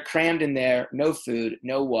they're crammed in there, no food,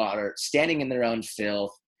 no water, standing in their own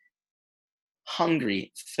filth,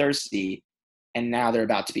 hungry, thirsty, and now they're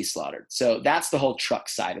about to be slaughtered. So that's the whole truck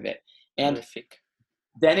side of it. And Horrific.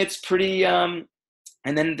 then it's pretty, and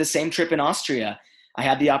then the same trip in Austria, I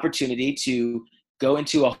had the opportunity to go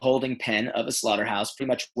into a holding pen of a slaughterhouse, pretty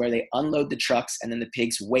much where they unload the trucks and then the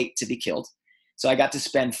pigs wait to be killed. So I got to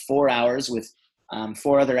spend 4 hours with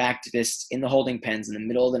 4 other activists in the holding pens in the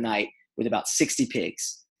middle of the night with about 60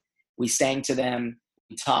 pigs. We sang to them,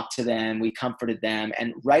 we talked to them, we comforted them.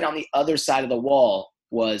 And right on the other side of the wall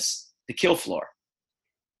was the kill floor.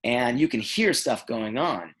 And you can hear stuff going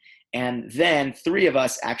on. And then 3 of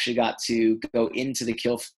us actually got to go into the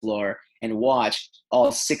kill floor and watch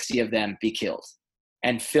all 60 of them be killed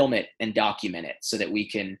and film it and document it so that we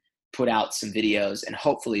can put out some videos and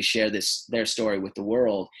hopefully share their story with the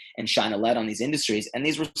world and shine a light on these industries. And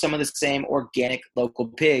these were some of the same organic local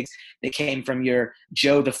pigs that came from your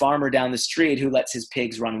Joe the farmer down the street who lets his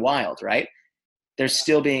pigs run wild, right? They're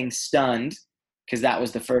still being stunned, because that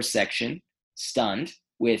was the first section, stunned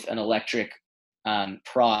with an electric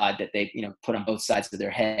prod that they put on both sides of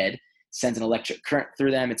their head, sends an electric current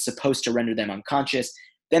through them. It's supposed to render them unconscious.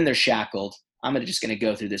 Then they're shackled. I'm just going to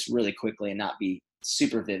go through this really quickly and not be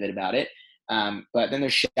super vivid about it. But then they're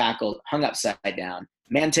shackled, hung upside down.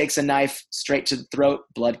 Man takes a knife straight to the throat,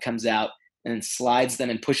 blood comes out, and then slides them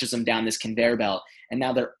and pushes them down this conveyor belt. And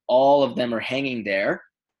now all of them are hanging there,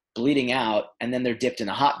 bleeding out, and then they're dipped in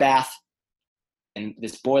a hot bath. And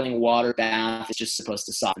this boiling water bath is just supposed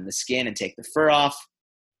to soften the skin and take the fur off.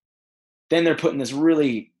 Then they're put in this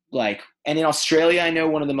really and in Australia, I know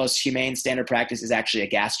one of the most humane standard practice is actually a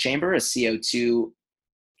gas chamber, a CO2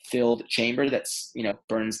 filled chamber that's,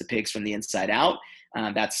 burns the pigs from the inside out.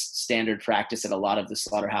 That's standard practice at a lot of the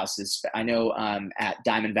slaughterhouses. I know at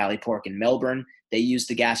Diamond Valley Pork in Melbourne, they use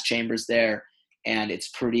the gas chambers there, and it's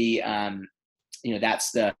pretty,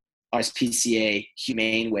 that's the RSPCA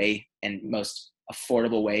humane way and most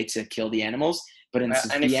affordable way to kill the animals. But in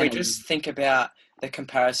and if we just think about the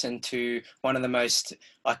comparison to one of the most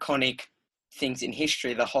iconic things in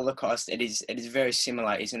history, the Holocaust, it is very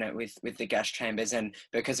similar, isn't it, with the gas chambers? And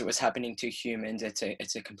because it was happening to humans, it's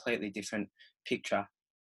a completely different picture.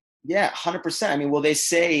 Yeah, 100%. I mean, well, they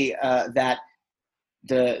say that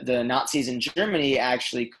the Nazis in Germany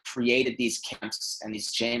actually created these camps and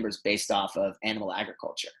these chambers based off of animal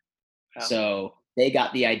agriculture. Wow. So they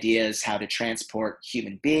got the ideas how to transport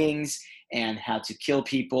human beings and how to kill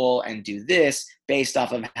people and do this based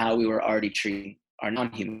off of how we were already treating our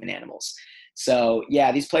non-human animals. So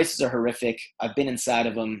yeah, these places are horrific. I've been inside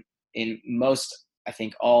of them in most, I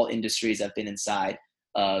think all industries I've been inside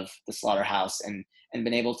of the slaughterhouse and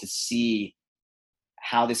been able to see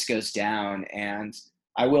how this goes down. And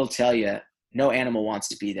I will tell you, no animal wants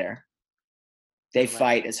to be there. They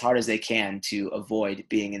fight as hard as they can to avoid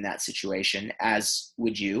being in that situation, as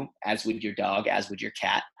would you, as would your dog, as would your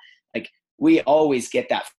cat. Like, we always get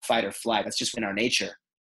that fight or flight. That's just in our nature.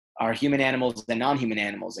 Our human animals and non-human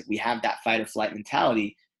animals, like, we have that fight or flight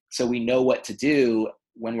mentality. So we know what to do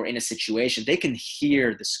when we're in a situation. They can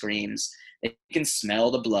hear the screams. They can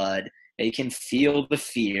smell the blood. They can feel the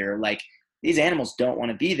fear. Like, these animals don't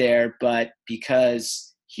want to be there, but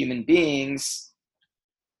because human beings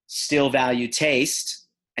still value taste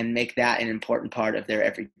and make that an important part of their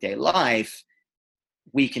everyday life,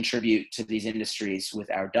 we contribute to these industries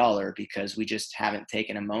with our dollar because we just haven't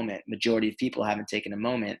taken a moment. Majority of people haven't taken a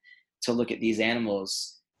moment to look at these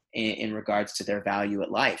animals in regards to their value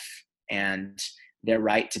at life and their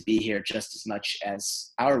right to be here just as much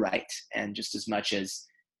as our right, and just as much as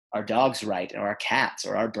our dog's right, or our cats,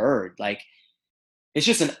 or our bird. Like, it's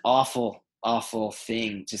just an awful, awful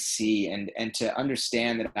thing to see, and to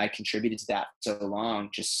understand that I contributed to that so long,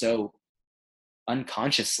 just so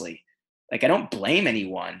unconsciously. Like, I don't blame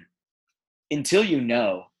anyone until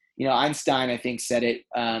Einstein, I think, said it,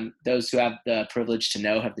 those who have the privilege to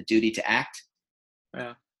know have the duty to act.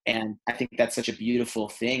 Yeah. And I think that's such a beautiful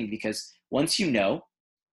thing, because once you know,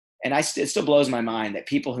 and it still blows my mind that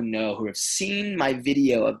people who have seen my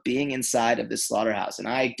video of being inside of this slaughterhouse, and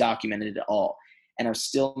I documented it all, and are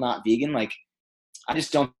still not vegan. Like, I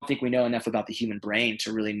just don't think we know enough about the human brain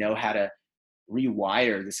to really know how to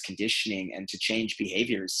rewire this conditioning and to change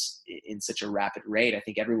behaviors in such a rapid rate. I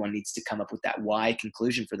think everyone needs to come up with that why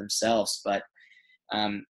conclusion for themselves. But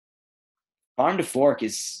farm to fork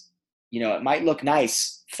is, it might look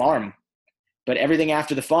nice, farm, but everything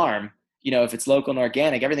after the farm, if it's local and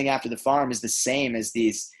organic, everything after the farm is the same as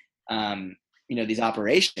these, these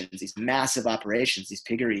operations, these massive operations, these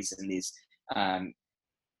piggeries, and these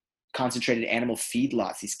concentrated animal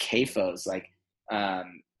feedlots, these CAFOs, like,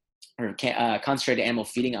 concentrated animal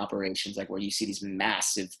feeding operations, like where you see these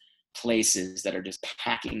massive places that are just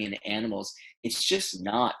packing in animals. It's just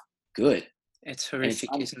not good. It's horrific,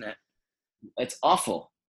 isn't it? It's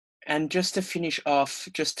awful. And just to finish off,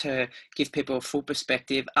 just to give people a full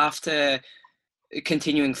perspective, after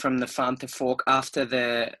continuing from the farm to fork, after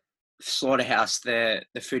the slaughterhouse, the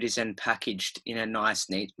food is then packaged in a nice,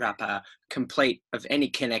 neat wrapper, complete of any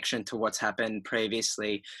connection to what's happened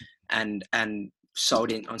previously, and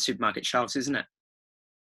sold on supermarket shelves, isn't it?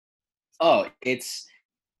 Oh,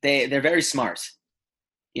 they're very smart.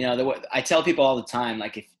 I tell people all the time,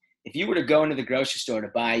 like, if you were to go into the grocery store to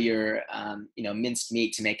buy your, minced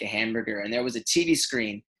meat to make a hamburger, and there was a TV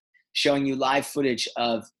screen showing you live footage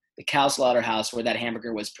of the cow slaughterhouse where that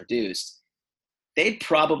hamburger was produced, they'd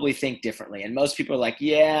probably think differently. And most people are like,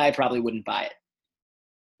 yeah, I probably wouldn't buy it.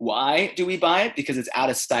 Why do we buy it? Because it's out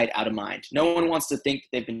of sight, out of mind. No one wants to think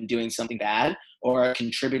they've been doing something bad or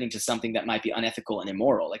contributing to something that might be unethical and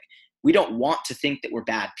immoral. Like, we don't want to think that we're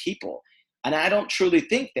bad people. And I don't truly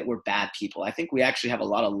think that we're bad people. I think we actually have a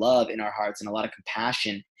lot of love in our hearts and a lot of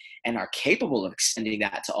compassion, and are capable of extending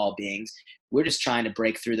that to all beings. We're just trying to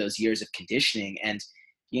break through those years of conditioning. And,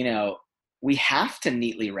 we have to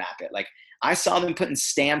neatly wrap it. Like, I saw them putting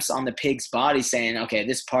stamps on the pig's body saying, okay,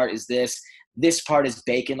 this part is this part is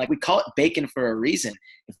bacon. Like, we call it bacon for a reason.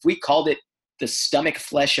 If we called it the stomach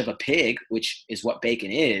flesh of a pig, which is what bacon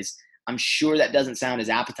is, I'm sure that doesn't sound as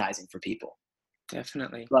appetizing for people.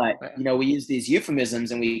 Definitely. But, we use these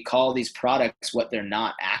euphemisms and we call these products what they're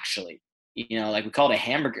not actually. Like, we call it a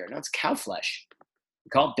hamburger. No, it's cow flesh. We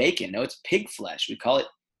call it bacon. No, it's pig flesh. We call it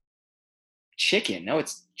chicken. No,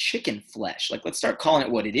 it's chicken flesh. Like, let's start calling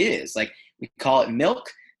it what it is. Like, we call it milk.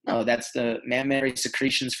 No, that's the mammary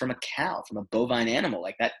secretions from a cow, from a bovine animal.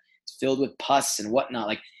 Like, that, it's filled with pus and whatnot.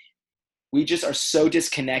 Like, we just are so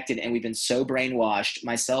disconnected, and we've been so brainwashed,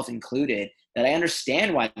 myself included, that I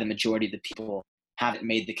understand why the majority of the people haven't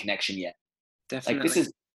made the connection yet. Definitely. Like, this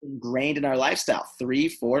is ingrained in our lifestyle. 3,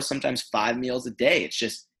 4, sometimes 5 meals a day. It's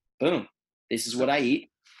just, boom, this is what I eat,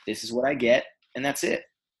 this is what I get, and that's it.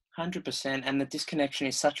 100%. And the disconnection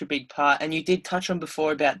is such a big part. And you did touch on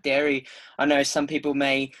before about dairy. I know some people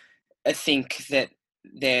may think that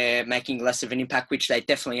they're making less of an impact, which they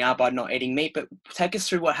definitely are by not eating meat. But take us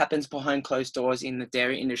through what happens behind closed doors in the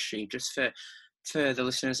dairy industry, just for the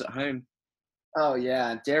listeners at home. Oh,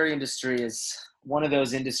 yeah. Dairy industry is one of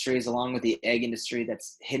those industries, along with the egg industry,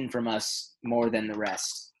 that's hidden from us more than the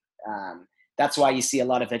rest. That's why you see a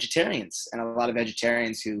lot of vegetarians, and a lot of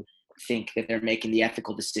vegetarians who think that they're making the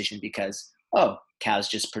ethical decision because, cows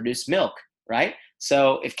just produce milk, right?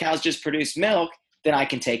 So if cows just produce milk, then I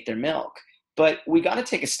can take their milk. But we got to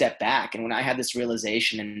take a step back. And when I had this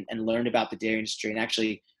realization and learned about the dairy industry, and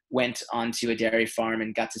actually went onto a dairy farm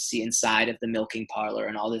and got to see inside of the milking parlor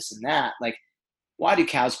and all this and that, like, why do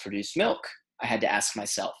cows produce milk? I had to ask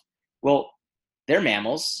myself. Well, they're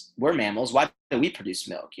mammals. We're mammals. Why do we produce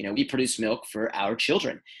milk? We produce milk for our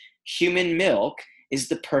children. Human milk is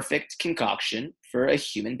the perfect concoction for a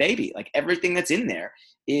human baby. Like, everything that's in there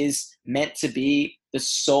is meant to be the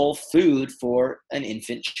sole food for an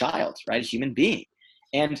infant child, right? A human being.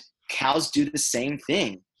 And cows do the same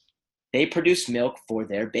thing. They produce milk for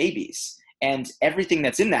their babies. And everything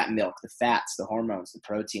that's in that milk, the fats, the hormones, the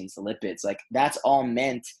proteins, the lipids, like, that's all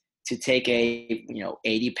meant to take a,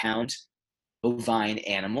 80-pound bovine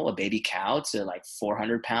animal, a baby cow, to like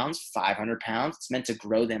 400 pounds, 500 pounds. It's meant to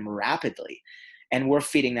grow them rapidly. And we're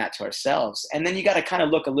feeding that to ourselves. And then you got to kind of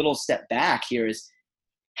look a little step back here is,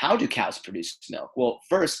 how do cows produce milk? Well,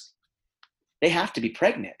 first, they have to be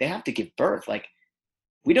pregnant. They have to give birth. Like,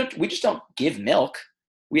 we just don't give milk.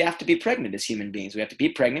 We have to be pregnant as human beings. We have to be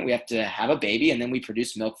pregnant. We have to have a baby, and then we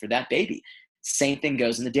produce milk for that baby. Same thing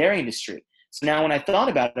goes in the dairy industry. So now when I thought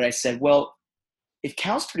about it, I said, well, if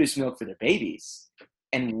cows produce milk for their babies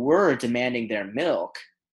and we're demanding their milk,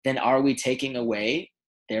 then are we taking away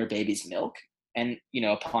their baby's milk? And,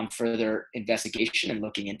 upon further investigation and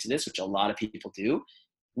looking into this, which a lot of people do,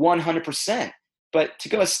 100%. But to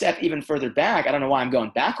go a step even further back, I don't know why I'm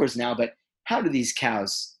going backwards now, but how do these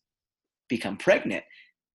cows become pregnant?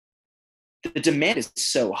 The demand is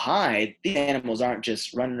so high. These animals aren't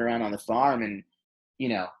just running around on the farm and,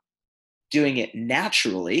 doing it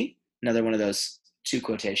naturally. Another one of those two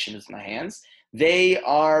quotations with my hands. They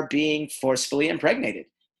are being forcefully impregnated.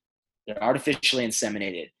 They're artificially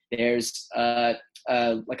inseminated. There's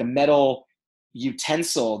like a metal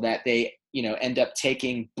utensil that they, end up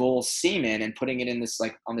taking bull semen and putting it in this,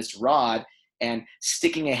 like on this rod, and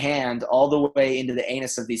sticking a hand all the way into the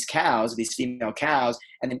anus of these cows, these female cows,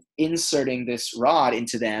 and then inserting this rod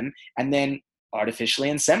into them and then artificially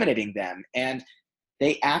inseminating them. And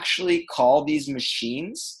they actually call these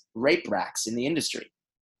machines rape racks in the industry.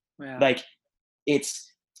 Wow. Like it's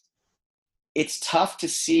tough to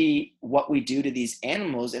see what we do to these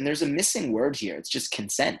animals. And there's a missing word here. It's just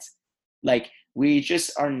consent. Like we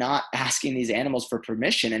just are not asking these animals for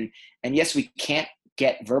permission. And yes, we can't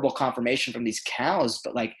get verbal confirmation from these cows,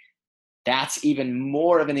 but like that's even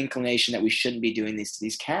more of an inclination that we shouldn't be doing this to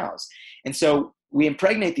these cows. And so we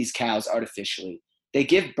impregnate these cows artificially. They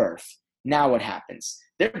give birth. Now what happens?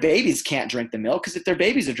 Their babies can't drink the milk, because if their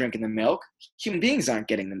babies are drinking the milk, human beings aren't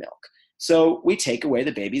getting the milk. So we take away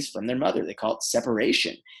the babies from their mother. They call it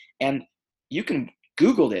separation. And you can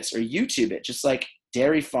Google this or YouTube it, just like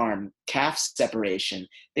dairy farm calf separation.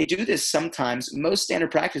 They do this sometimes. Most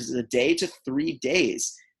standard practice is a day to 3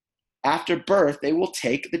 days. After birth, they will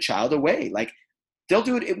take the child away. Like they'll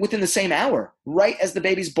do it within the same hour, right as the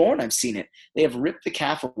baby's born. I've seen it. They have ripped the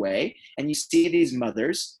calf away, and you see these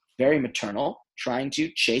mothers, very maternal, trying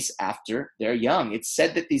to chase after their young. It's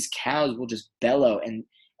said that these cows will just bellow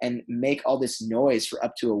and make all this noise for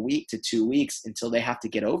up to a week to 2 weeks until they have to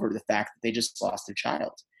get over the fact that they just lost their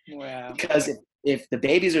child. Wow. Because if the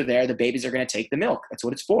babies are there, the babies are going to take the milk. That's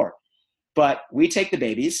what it's for. But we take the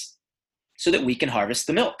babies so that we can harvest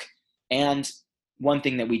the milk. And one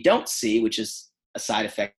thing that we don't see, which is a side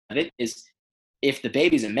effect of it, is if the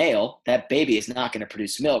baby's a male, that baby is not going to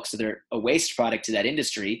produce milk. So they're a waste product to that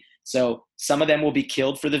industry. So some of them will be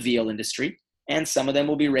killed for the veal industry, and some of them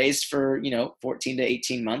will be raised for, 14 to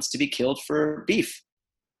 18 months to be killed for beef.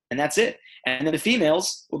 And that's it. And then the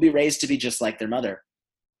females will be raised to be just like their mother,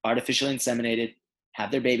 artificially inseminated,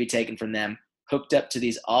 have their baby taken from them, hooked up to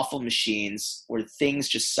these awful machines where things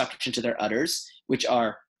just suction to their udders, which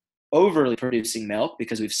are overly producing milk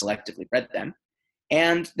because we've selectively bred them.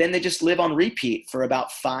 And then they just live on repeat for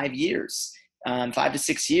about 5 years, 5 to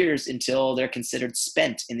 6 years, until they're considered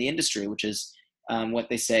spent in the industry, which is what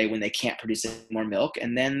they say when they can't produce any more milk.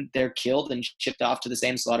 And then they're killed and shipped off to the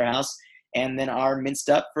same slaughterhouse and then are minced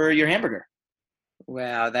up for your hamburger.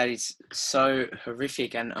 Wow, that is so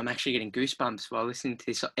horrific. And I'm actually getting goosebumps while listening to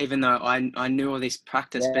this, even though I knew all this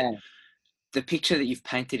practice. Yeah. But the picture that you've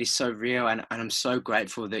painted is so real, and I'm so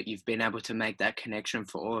grateful that you've been able to make that connection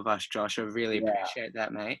for all of us, Josh. I really appreciate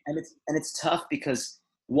that, mate. And it's tough because,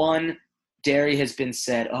 one, dairy has been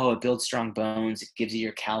said, oh, it builds strong bones, it gives you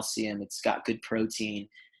your calcium, it's got good protein,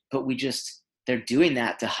 but they're doing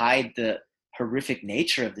that to hide the horrific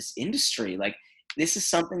nature of this industry. Like, this is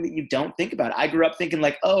something that you don't think about. I grew up thinking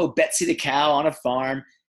like, oh, Betsy the cow on a farm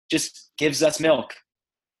just gives us milk.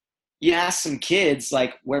 You ask some kids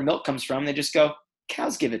like where milk comes from, they just go,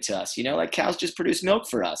 cows give it to us, like cows just produce milk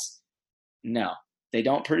for us. No, they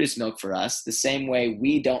don't produce milk for us the same way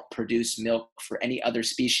we don't produce milk for any other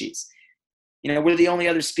species. We're the only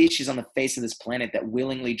other species on the face of this planet that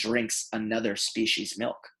willingly drinks another species'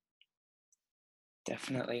 milk.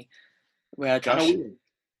 Definitely. Well, Kind Josh, of weird.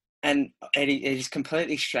 and it is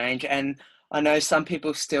completely strange. And I know some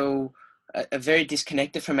people still are very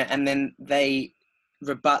disconnected from it, and then they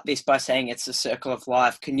rebut this by saying it's a circle of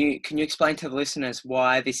life. Can you explain to the listeners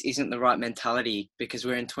why this isn't the right mentality? Because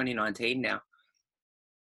we're in 2019 now.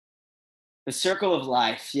 The circle of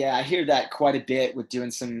life. Yeah, I hear that quite a bit with doing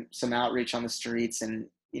some outreach on the streets and,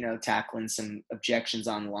 tackling some objections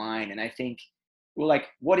online. And I think, well, like,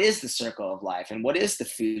 what is the circle of life and what is the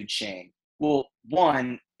food chain? Well,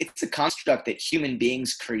 one, it's a construct that human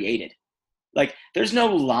beings created. Like, there's no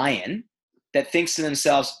lion that thinks to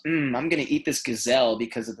themselves, I'm going to eat this gazelle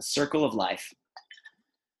because of the circle of life.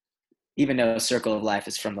 Even though Circle of Life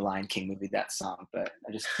is from the Lion King movie, that song, but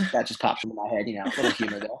that just popped into my head, a little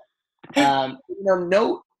humor there.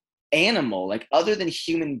 No animal, like other than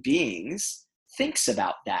human beings, thinks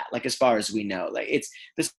about that. Like as far as we know, like it's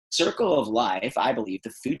the circle of life. I believe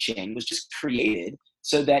the food chain was just created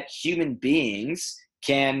so that human beings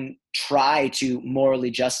can try to morally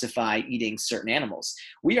justify eating certain animals.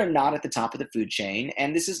 We are not at the top of the food chain,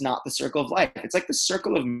 and this is not the circle of life. It's like the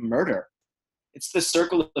circle of murder. It's the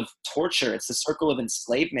circle of torture. It's the circle of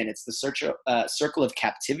enslavement. It's the circle of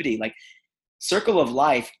captivity. Like circle of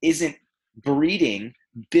life isn't breeding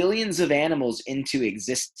billions of animals into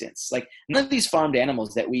existence. Like none of these farmed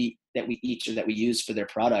animals that we eat or that we use for their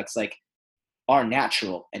products like are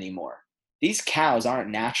natural anymore. These cows aren't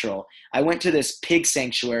natural. I went to this pig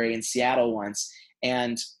sanctuary in Seattle once,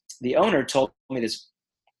 and the owner told me this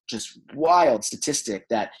just wild statistic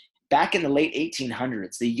that back in the late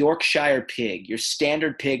 1800s, the Yorkshire pig, your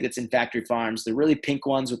standard pig that's in factory farms, the really pink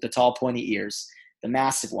ones with the tall pointy ears, the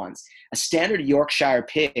massive ones, a standard Yorkshire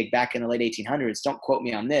pig back in the late 1800s, don't quote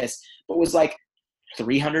me on this, but was like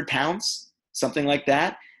 300 pounds, something like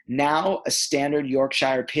that. Now, a standard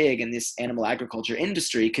Yorkshire pig in this animal agriculture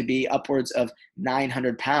industry could be upwards of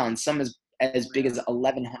 900 pounds, some as big as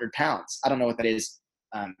 1,100 pounds. I don't know what that is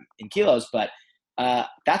in kilos, but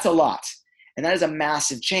that's a lot. And that is a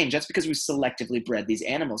massive change. That's because we've selectively bred these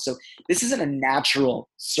animals. So this isn't a natural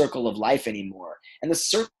circle of life anymore. And the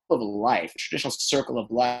circle of life, traditional circle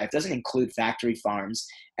of life, doesn't include factory farms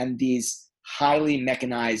and these highly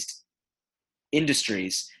mechanized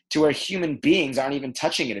industries to where human beings aren't even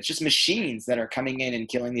touching it. It's just machines that are coming in and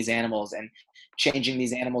killing these animals and changing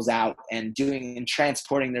these animals out and doing and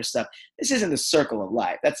transporting their stuff. This isn't the circle of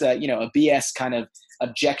life. That's a BS kind of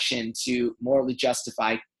objection to morally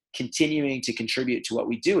justify continuing to contribute to what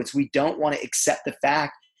we do. It's we don't want to accept the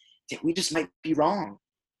fact that we just might be wrong,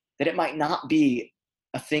 that it might not be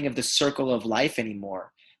a thing of the circle of life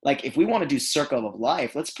anymore. Like if we want to do circle of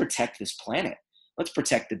life, let's protect this planet. Let's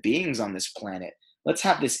protect the beings on this planet. Let's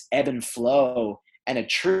have this ebb and flow and a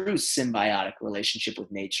true symbiotic relationship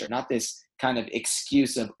with nature, not this kind of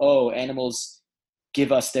excuse of, oh, animals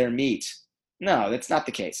give us their meat. No, that's not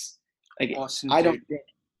the case. Like, Awesome, I dude. don't think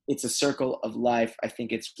it's a circle of life. I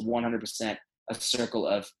think it's 100% a circle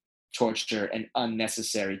of torture and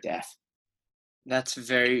unnecessary death. That's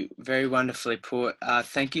very, very wonderfully put.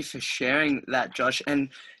 Thank you for sharing that, Josh. And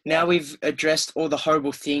now we've addressed all the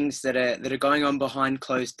horrible things that are going on behind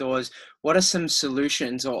closed doors. What are some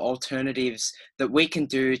solutions or alternatives that we can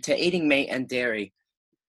do to eating meat and dairy?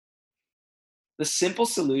 The simple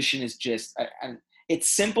solution is just, and it's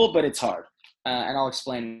simple, but it's hard. And I'll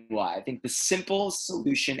explain why. I think the simple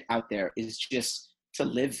solution out there is just to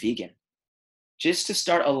live vegan. Just to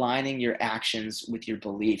start aligning your actions with your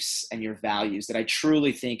beliefs and your values that I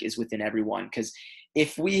truly think is within everyone. Because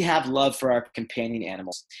if we have love for our companion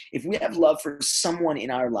animals, if we have love for someone in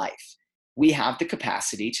our life, we have the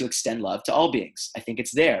capacity to extend love to all beings. I think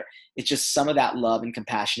it's there. It's just some of that love and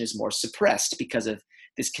compassion is more suppressed because of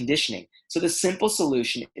this conditioning. So the simple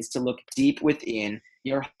solution is to look deep within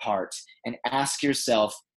your heart and ask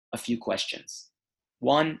yourself a few questions.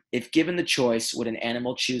 One, if given the choice, would an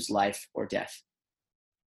animal choose life or death?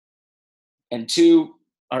 And two,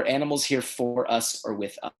 are animals here for us or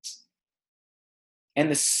with us?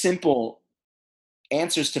 And the simple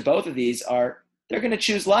answers to both of these are they're going to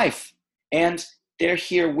choose life. And they're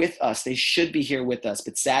here with us. They should be here with us.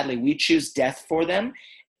 But sadly, we choose death for them,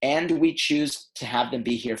 and we choose to have them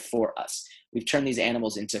be here for us. We've turned these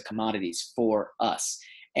animals into commodities for us.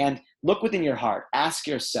 And look within your heart. Ask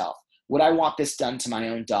yourself, would I want this done to my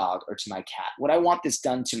own dog or to my cat? Would I want this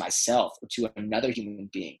done to myself or to another human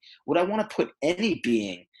being? Would I want to put any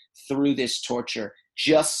being through this torture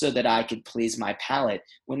just so that I could please my palate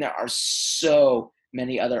when there are so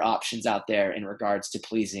many other options out there in regards to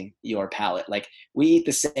pleasing your palate? Like we eat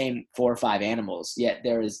the same 4 or 5 animals, yet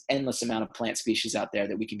there is endless amount of plant species out there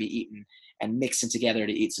that we can be eaten and mixing together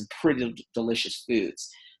to eat some pretty delicious foods.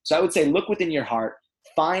 So I would say look within your heart,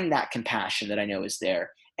 find that compassion that I know is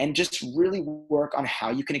there, and just really work on how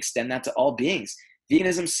you can extend that to all beings.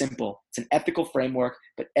 Veganism's simple. It's an ethical framework,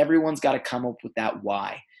 but everyone's got to come up with that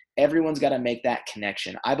why. Everyone's got to make that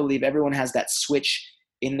connection. I believe everyone has that switch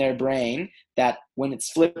in their brain that when it's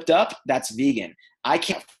flipped up, that's vegan. I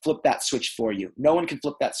can't flip that switch for you. No one can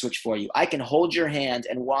flip that switch for you. I can hold your hand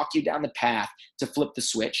and walk you down the path to flip the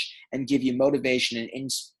switch and give you motivation and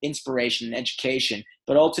inspiration and education.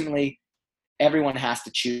 But ultimately, everyone has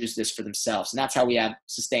to choose this for themselves. And that's how we have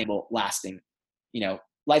sustainable, lasting,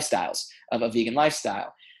 lifestyles of a vegan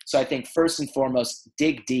lifestyle. So I think first and foremost,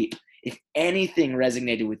 dig deep. If anything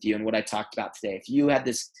resonated with you and what I talked about today, if you had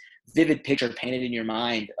this vivid picture painted in your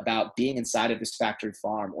mind about being inside of this factory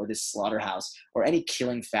farm or this slaughterhouse or any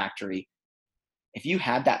killing factory, if you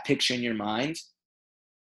had that picture in your mind,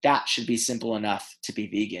 that should be simple enough to be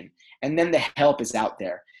vegan. And then the help is out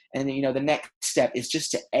there. And the next step is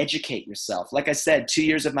just to educate yourself. Like I said, 2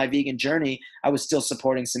 years of my vegan journey, I was still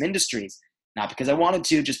supporting some industries, not because I wanted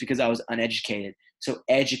to, just because I was uneducated. So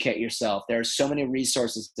educate yourself. There are so many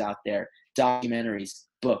resources out there, documentaries,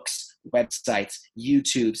 books, websites,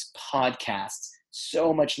 YouTubes, podcasts,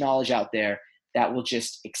 so much knowledge out there that will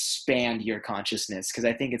just expand your consciousness. Because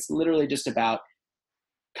I think it's literally just about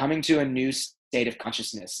coming to a new state of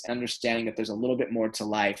consciousness and understanding that there's a little bit more to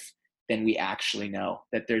life than we actually know,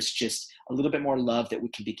 that there's just a little bit more love that we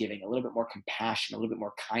can be giving, a little bit more compassion, a little bit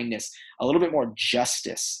more kindness, a little bit more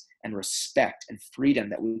justice and respect and freedom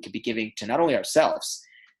that we could be giving to not only ourselves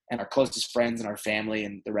and our closest friends and our family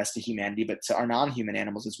and the rest of humanity, but to our non-human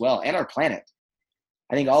animals as well and our planet.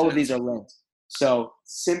 I think all of these are linked. So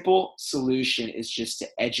simple solution is just to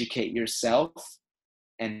educate yourself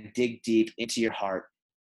and dig deep into your heart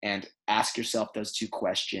and ask yourself those 2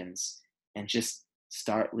 questions and just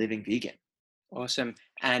start living vegan. Awesome.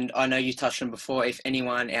 And I know you touched on before, if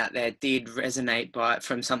anyone out there did resonate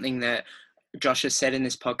from something that Josh has said in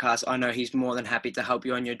this podcast, I know he's more than happy to help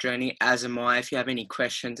you on your journey, as am I. If you have any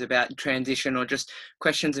questions about transition or just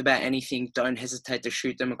questions about anything, don't hesitate to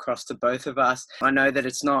shoot them across to both of us. I know that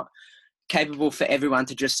it's not capable for everyone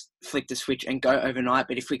to just flick the switch and go overnight,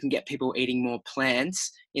 but if we can get people eating more plants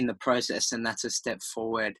in the process, then that's a step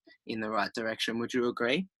forward in the right direction. Would you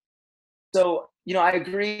agree? So, I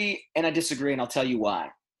agree and I disagree, and I'll tell you why.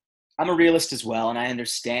 I'm a realist as well, and I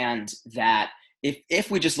understand that if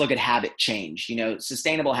we just look at habit change,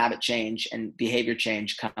 sustainable habit change and behavior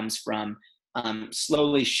change comes from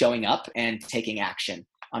slowly showing up and taking action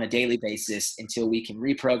on a daily basis until we can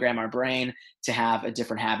reprogram our brain to have a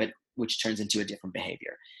different habit, which turns into a different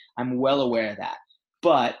behavior. I'm well aware of that.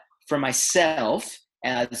 But for myself,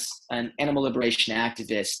 as an animal liberation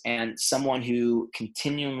activist and someone who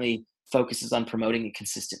continually focuses on promoting a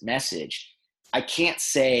consistent message, I can't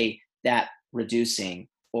say that reducing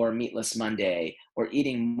or meatless Monday or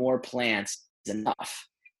eating more plants is enough.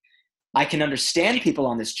 I can understand people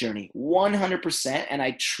on this journey 100%, and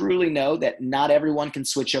I truly know that not everyone can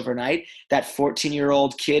switch overnight. That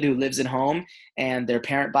 14-year-old kid who lives at home and their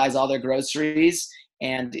parent buys all their groceries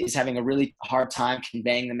and is having a really hard time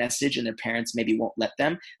conveying the message and their parents maybe won't let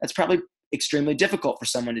them, that's probably extremely difficult for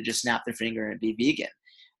someone to just snap their finger and be vegan.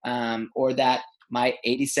 Or that my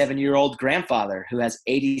 87-year-old grandfather who has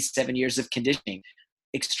 87 years of conditioning,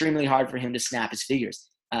 extremely hard for him to snap his fingers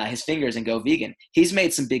and go vegan. He's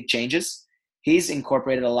made some big changes. He's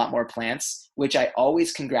incorporated a lot more plants, which I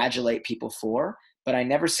always congratulate people for, but I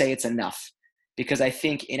never say it's enough, because I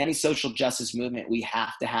think in any social justice movement, we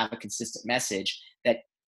have to have a consistent message that,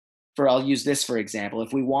 I'll use this for example,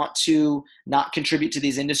 if we want to not contribute to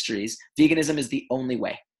these industries, veganism is the only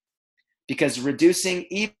way. Because reducing,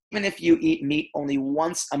 even if you eat meat only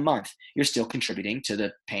once a month, you're still contributing to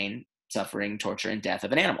the pain, suffering, torture, and death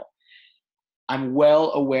of an animal. I'm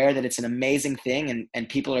well aware that it's an amazing thing and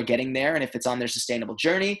people are getting there. And if it's on their sustainable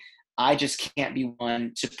journey, I just can't be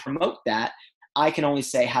one to promote that. I can only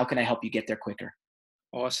say, how can I help you get there quicker?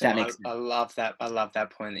 Awesome. I love that. I love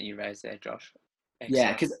that point that you raised there, Josh. Excellent.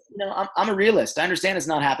 Yeah, because I'm a realist. I understand it's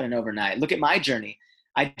not happening overnight. Look at my journey.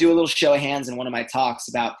 I do a little show of hands in one of my talks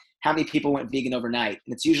about how many people went vegan overnight.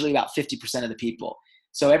 And it's usually about 50% of the people.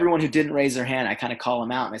 So everyone who didn't raise their hand, I kind of call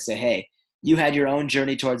them out and I say, hey, you had your own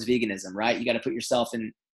journey towards veganism, right? You got to put yourself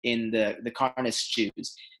in the carnist's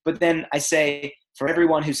shoes. But then I say, for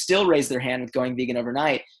everyone who still raised their hand with going vegan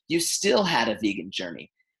overnight, you still had a vegan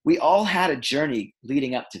journey. We all had a journey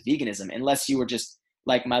leading up to veganism, unless you were just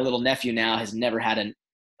like my little nephew now has never had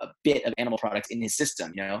a bit of animal products in his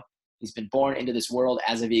system. He's been born into this world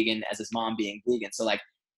as a vegan, as his mom being vegan. So like,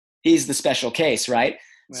 he's the special case, right?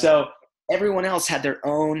 So everyone else had their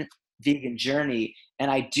own vegan journey. And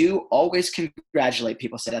I do always congratulate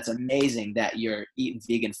people, say, that's amazing that you're eating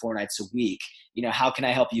vegan 4 nights a week. How can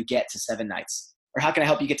I help you get to 7 nights? Or how can I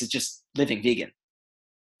help you get to just living vegan?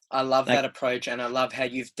 I love that approach, and I love how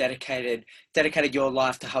you've dedicated your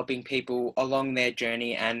life to helping people along their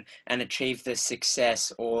journey and achieve the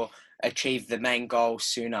success or achieve the main goal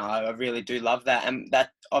sooner. I really do love that, and that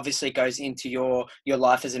obviously goes into your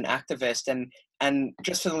life as an activist. And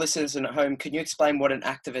just for the listeners at home, can you explain what an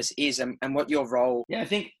activist is and what your role? Yeah, I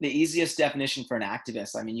think the easiest definition for an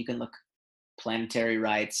activist, you can look planetary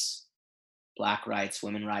rights, Black rights,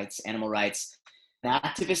 women rights, animal rights. An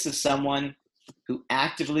activist is someone who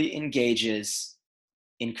actively engages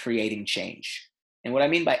in creating change. And what I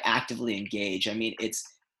mean by actively engage, it's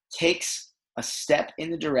takes a step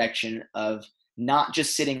in the direction of not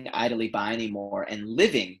just sitting idly by anymore and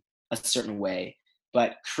living a certain way,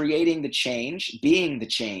 but creating the change, being the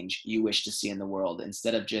change you wish to see in the world,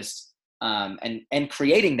 instead of just and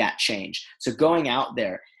creating that change. So going out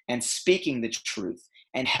there and speaking the truth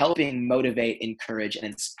and helping motivate, encourage, and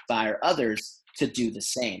inspire others to do the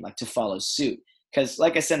same, like to follow suit. Because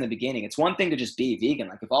like I said in the beginning, it's one thing to just be vegan.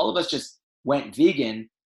 Like if all of us just went vegan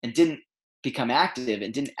and didn't become active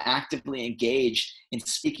and didn't actively engage in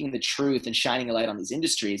speaking the truth and shining a light on these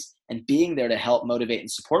industries and being there to help motivate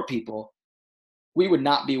and support people, we would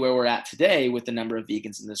not be where we're at today with the number of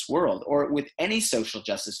vegans in this world, or with any social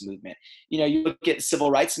justice movement. You know, you look at the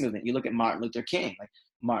civil rights movement, you look at Martin Luther King. Like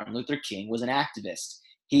Martin Luther King was an activist.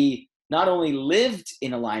 He not only lived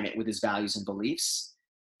in alignment with his values and beliefs,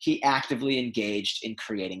 he actively engaged in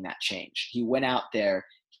creating that change. He went out there,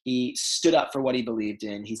 he stood up for what he believed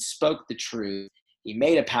in, he spoke the truth, he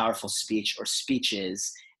made a powerful speech or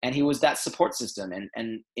speeches, and he was that support system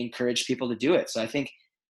and encouraged people to do it. So I think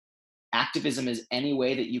activism is any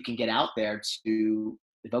way that you can get out there to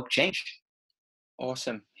evoke change.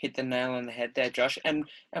 Awesome. Hit the nail on the head there, Josh. And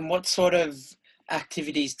what sort of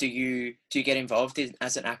activities do you get involved in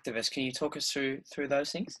as an activist? Can you talk us through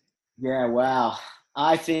those things? Yeah, wow.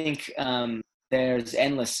 I think there's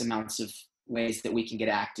endless amounts of ways that we can get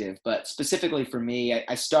active, but specifically for me,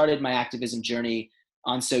 I started my activism journey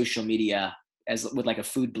on social media with like a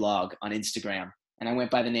food blog on Instagram, and I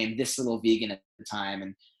went by the name This Little Vegan at the time,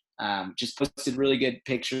 and just posted really good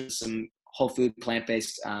pictures, some whole food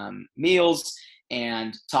plant-based meals,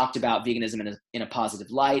 and talked about veganism in a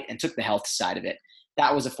positive light, and took the health side of it.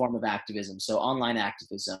 That was a form of activism, so online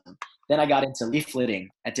activism. Then I got into leafleting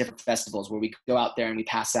at different festivals where we go out there and we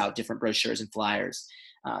pass out different brochures and flyers.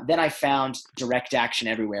 Then I found Direct Action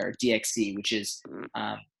Everywhere, DXE, which is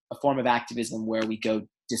a form of activism where we go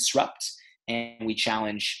disrupt and we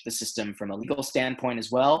challenge the system from a legal standpoint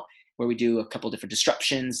as well, where we do a couple different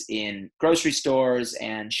disruptions in grocery stores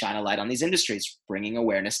and shine a light on these industries, bringing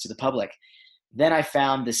awareness to the public. Then I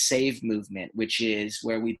found the SAVE movement, which is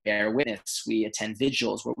where we bear witness. We attend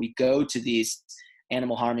vigils where we go to these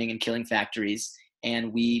animal harming and killing factories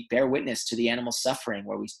and we bear witness to the animal suffering,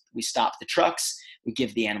 where we stop the trucks, we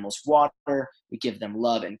give the animals water, we give them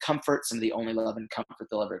love and comfort, some of the only love and comfort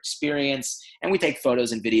they'll ever experience, and we take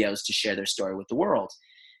photos and videos to share their story with the world.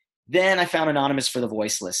 Then I found Anonymous for the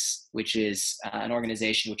Voiceless, which is an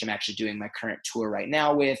organization which I'm actually doing my current tour right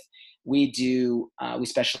now with. We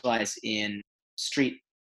specialize in street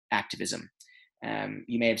activism.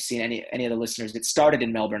 You may have seen any of the listeners. It started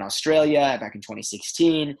in Melbourne, Australia back in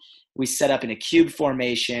 2016. We set up in a cube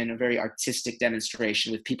formation, a very artistic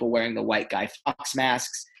demonstration with people wearing the white Guy Fawkes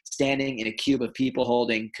masks, standing in a cube of people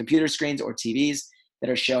holding computer screens or TVs that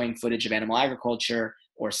are showing footage of animal agriculture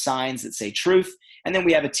or signs that say truth. And then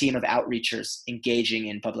we have a team of outreachers engaging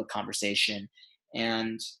in public conversation.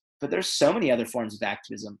 But there's so many other forms of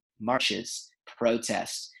activism: marches,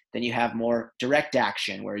 protests. Then you have more direct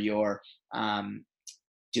action where you're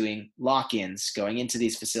doing lock-ins, going into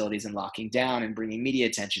these facilities and locking down and bringing media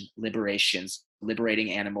attention, liberations,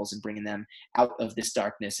 liberating animals and bringing them out of this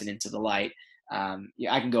darkness and into the light. I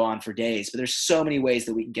can go on for days, but there's so many ways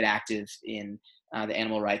that we can get active in the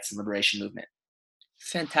animal rights and liberation movement.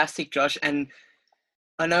 Fantastic, Josh. And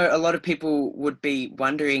I know a lot of people would be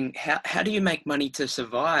wondering, how do you make money to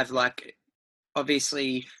survive? Like,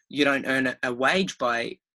 obviously, you don't earn a wage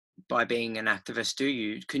by being an activist, do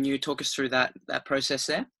you? Can you talk us through that process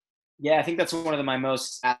there? Yeah, I think that's one of my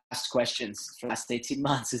most asked questions for the last 18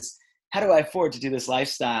 months is, how do I afford to do this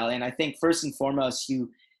lifestyle? And I think first and foremost,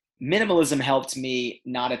 minimalism helped me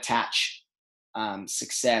not attach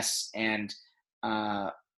success and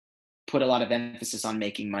put a lot of emphasis on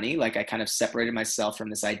making money. Like I kind of separated myself from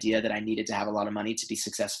this idea that I needed to have a lot of money to be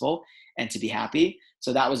successful and to be happy.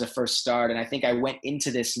 So that was a first start. And I think I went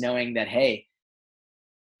into this knowing that, hey,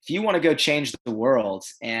 if you want to go change the world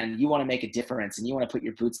and you want to make a difference and you want to put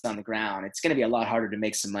your boots on the ground, it's going to be a lot harder to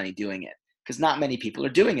make some money doing it because not many people are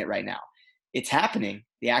doing it right now. It's happening.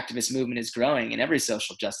 The activist movement is growing in every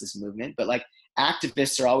social justice movement, but like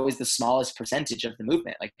activists are always the smallest percentage of the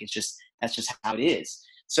movement. Like that's just how it is.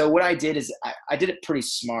 So what I did is I did it pretty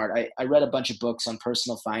smart. I read a bunch of books on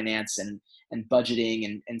personal finance and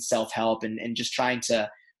budgeting and self-help and just trying to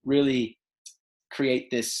really create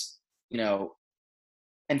this,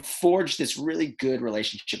 and forge this really good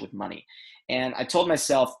relationship with money. And I told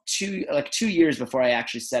myself 2 years before I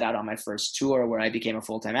actually set out on my first tour where I became a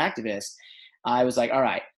full-time activist, I was like, all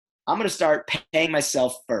right, I'm going to start paying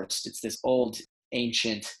myself first. It's this old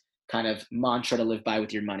ancient kind of mantra to live by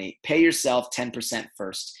with your money. Pay yourself 10%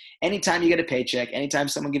 first. Anytime you get a paycheck, anytime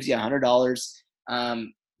someone gives you $100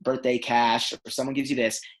 birthday cash, or someone gives you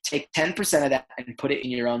this, take 10% of that and put it in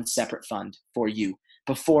your own separate fund for you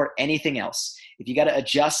before anything else. If you got to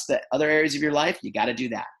adjust the other areas of your life, you got to do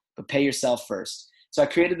that, but pay yourself first. So I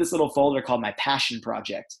created this little folder called my passion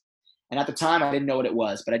project. And at the time I didn't know what it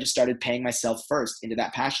was, but I just started paying myself first into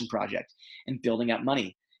that passion project and building up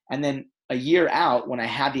money. And then a year out, when I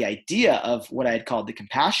had the idea of what I had called the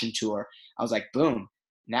Compassion Tour, I was like, boom,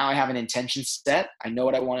 now I have an intention set. I know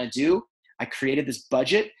what I want to do. I created this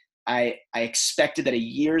budget. I expected that a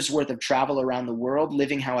year's worth of travel around the world,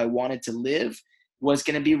 living how I wanted to live, was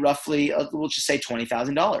going to be roughly, we'll just say $20,000.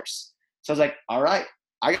 So I was like, all right,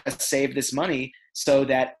 I got to save this money so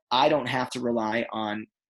that I don't have to rely on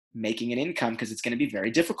making an income, because it's going to be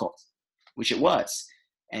very difficult, which it was,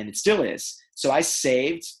 and it still is. So I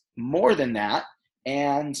saved more than that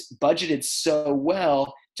and budgeted so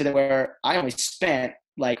well to the where I only spent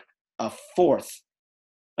like a fourth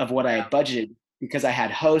of what I had budgeted, because I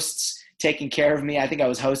had hosts taking care of me. I think I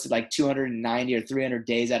was hosted like 290 or 300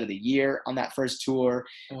 days out of the year on that first tour.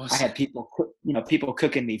 Awesome. I had people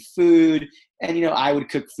cooking me food, and, I would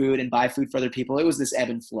cook food and buy food for other people. It was this ebb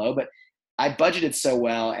and flow, but I budgeted so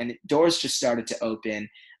well, and doors just started to open.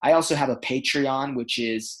 I also have a Patreon, which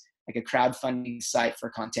is like a crowdfunding site for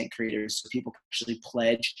content creators. So people can actually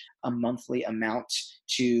pledge a monthly amount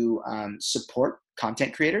to support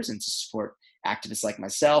content creators and to support activists like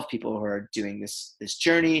myself, people who are doing this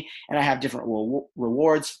journey. And I have different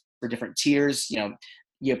rewards for different tiers.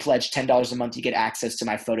 You pledge $10 a month, you get access to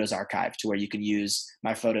my photos archive, to where you can use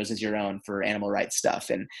my photos as your own for animal rights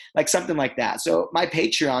stuff and like something like that. So my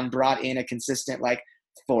Patreon brought in a consistent like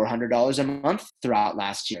 $400 a month throughout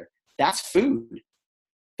last year. That's food.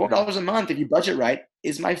 $4 a month, if you budget right,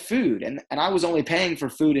 is my food. And I was only paying for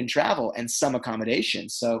food and travel and some accommodation.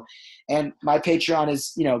 So, and my Patreon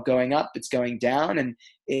is, going up, it's going down, and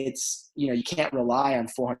it's, you can't rely on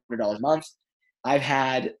 $400 a month. I've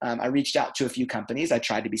had, I reached out to a few companies. I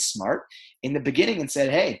tried to be smart in the beginning and said,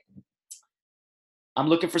 hey, I'm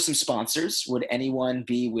looking for some sponsors. Would anyone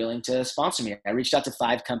be willing to sponsor me? I reached out to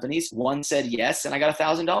 5 companies. One said yes, and I got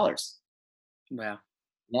 $1,000. Wow.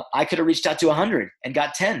 Now, I could have reached out to 100 and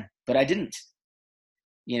got 10, but I didn't.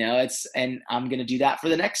 And I'm going to do that for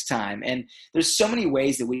the next time. And there's so many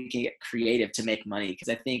ways that we can get creative to make money, because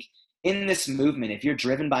I think in this movement, if you're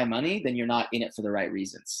driven by money, then you're not in it for the right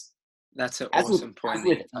reasons. That's an awesome point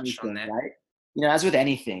that you touched on there. Right? As with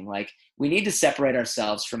anything, like, we need to separate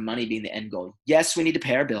ourselves from money being the end goal. Yes, we need to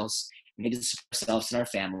pay our bills. We need to support ourselves and our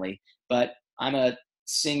family. But I'm a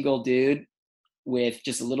single dude with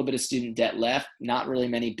just a little bit of student debt left, not really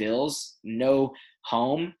many bills, no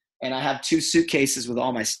home. And I have 2 suitcases with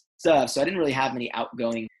all my stuff. So I didn't really have many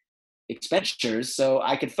outgoing expenditures. So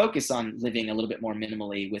I could focus on living a little bit more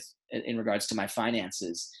minimally in regards to my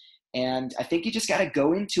finances. And I think you just got to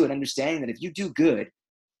go into it understanding that if you do good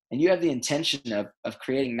and you have the intention of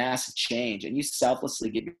creating massive change, and you selflessly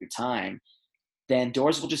give your time, then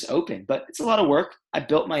doors will just open. But it's a lot of work. I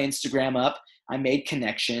built my Instagram up. I made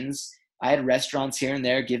connections. I had restaurants here and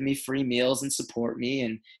there give me free meals and support me,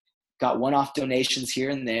 and got one-off donations here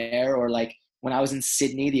and there. Or like when I was in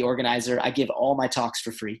Sydney, the organizer, I give all my talks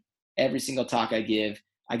for free. Every single talk I give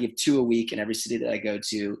 2 a week in every city that I go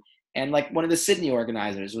to. And like one of the Sydney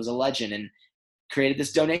organizers was a legend and created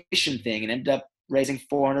this donation thing and ended up raising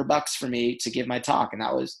 $400 for me to give my talk. And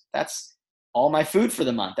that's all my food for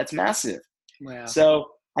the month. That's massive. Wow. So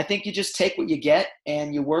I think you just take what you get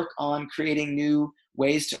and you work on creating new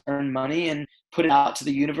ways to earn money and put it out to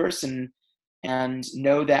the universe, and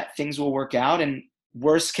know that things will work out. And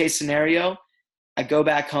worst case scenario, I go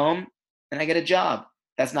back home and I get a job.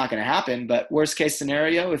 That's not going to happen. But worst case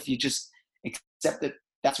scenario, if you just accept that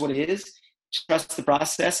that's what it is, trust the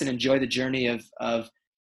process and enjoy the journey of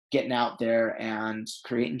getting out there and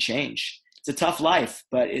creating change. It's a tough life,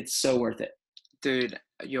 but it's so worth it. Dude,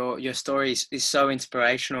 your story is so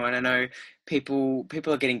inspirational, and I know people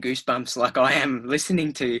are getting goosebumps like I am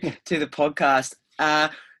listening to the podcast.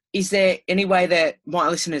 Is there any way that my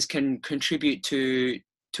listeners can contribute to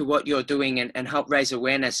what you're doing and help raise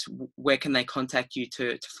awareness? Where can they contact you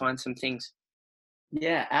to find some things?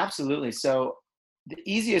 Yeah, absolutely. So the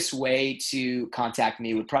easiest way to contact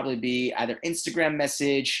me would probably be either Instagram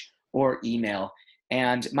message or email.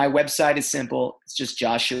 And my website is simple. It's just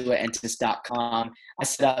joshuaentis.com. I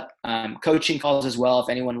set up coaching calls as well. If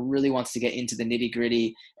anyone really wants to get into the nitty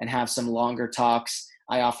gritty and have some longer talks,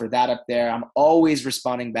 I offer that up there. I'm always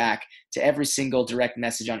responding back to every single direct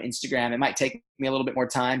message on Instagram. It might take me a little bit more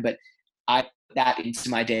time, but I that into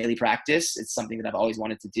my daily practice. It's something that I've always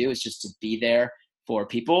wanted to do, is just to be there for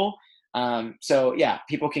people. So yeah,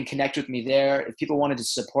 people can connect with me there. If people wanted to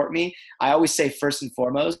support me, I always say first and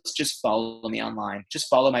foremost, just follow me online. Just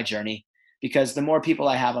follow my journey, because the more people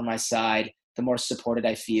I have on my side, the more supported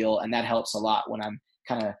I feel. And that helps a lot when I'm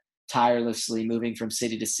kind of tirelessly moving from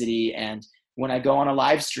city to city. And when I go on a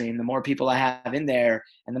live stream, the more people I have in there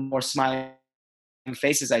and the more smiling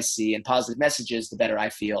faces I see and positive messages, the better I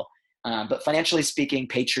feel. But financially speaking,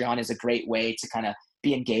 Patreon is a great way to kind of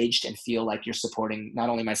be engaged and feel like you're supporting not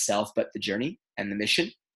only myself, but the journey and the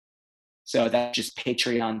mission. So that's just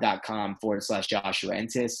patreon.com/Joshua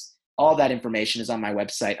Entis. All that information is on my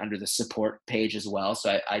website under the support page as well.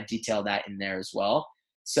 So I detail that in there as well.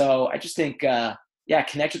 So I just think,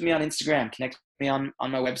 connect with me on Instagram, connect with me on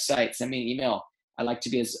my website, send me an email. I like to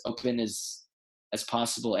be as open as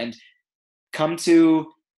possible, and come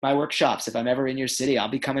to my workshops. If I'm ever in your city, I'll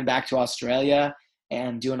be coming back to Australia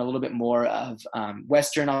and doing a little bit more of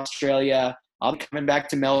Western Australia. I'll be coming back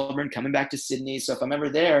to Melbourne, coming back to Sydney. So if I'm ever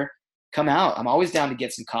there, come out. I'm always down to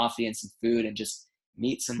get some coffee and some food and just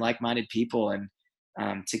meet some like-minded people and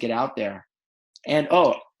to get out there. And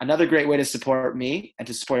another great way to support me and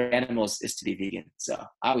to support animals is to be vegan. So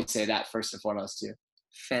I always say that first and foremost too.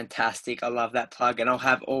 Fantastic. I love that plug. And I'll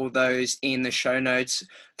have all those in the show notes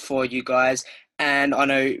for you guys. And I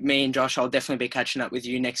know me and Josh, I'll definitely be catching up with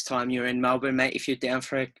you next time you're in Melbourne, mate, if you're down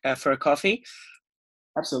for a coffee.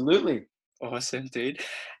 Absolutely. Awesome, dude.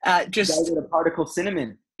 Just a particle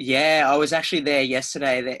cinnamon. Yeah, I was actually there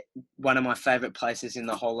yesterday. One of my favourite places in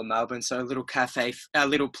the whole of Melbourne. So a little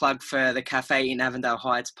plug for the cafe in Avondale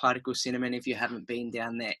Heights, Particle Cinnamon. If you haven't been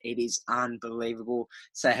down there, it is unbelievable.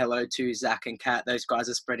 Say hello to Zach and Kat. Those guys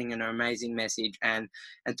are spreading an amazing message and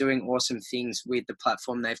doing awesome things with the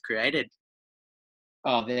platform they've created.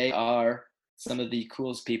 Oh, they are some of the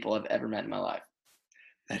coolest people I've ever met in my life.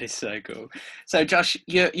 That is so cool. So, Josh,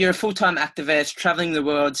 you're a full-time activist, traveling the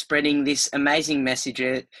world, spreading this amazing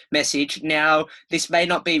message. Now, this may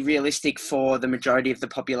not be realistic for the majority of the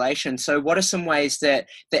population. So, what are some ways that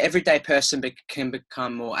the everyday person can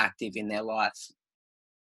become more active in their life?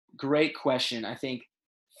 Great question. I think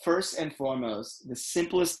first and foremost, the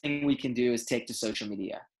simplest thing we can do is take to social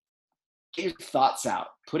media. Get your thoughts out.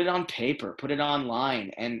 Put it on paper. Put it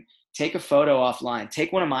online. And take a photo offline.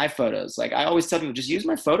 Take one of my photos. Like I always tell people, just use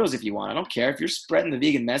my photos if you want. I don't care. If you're spreading the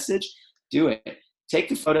vegan message, do it. Take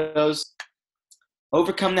the photos.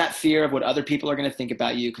 Overcome that fear of what other people are going to think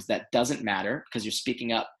about you, because that doesn't matter, because you're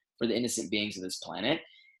speaking up for the innocent beings of this planet.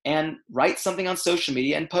 And write something on social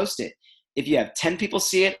media and post it. If you have 10 people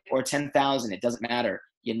see it or 10,000, it doesn't matter.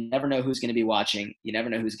 You never know who's going to be watching. You never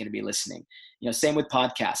know who's going to be listening. Same with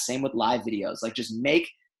podcasts, same with live videos. Like just make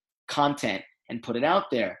content and put it out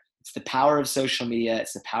there. It's the power of social media.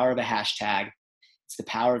 It's the power of a hashtag. It's the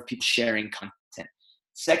power of people sharing content.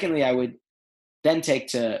 Secondly, I would then take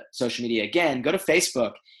to social media again, go to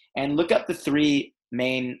Facebook and look up the 3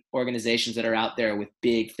 main organizations that are out there with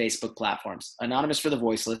big Facebook platforms. Anonymous for the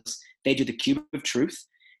Voiceless. They do the Cube of Truth.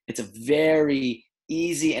 It's a very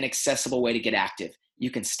easy and accessible way to get active.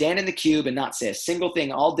 You can stand in the cube and not say a single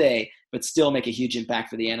thing all day, but still make a huge impact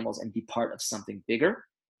for the animals and be part of something bigger.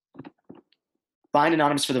 Find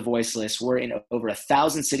Anonymous for the Voiceless. We're in over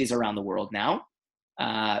 1,000 cities around the world now,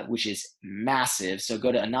 which is massive. So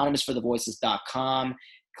go to anonymousforthevoiceless.com,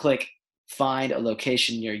 click find a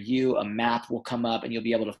location near you. A map will come up and you'll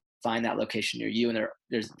be able to find that location near you. And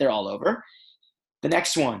they're all over. The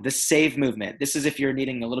next one, the SAVE movement. This is if you're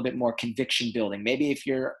needing a little bit more conviction building. Maybe if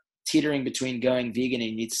you're teetering between going vegan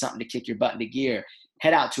and you need something to kick your butt into gear,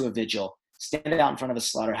 head out to a vigil, stand out in front of a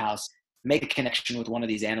slaughterhouse, make a connection with one of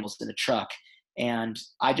these animals in a truck. And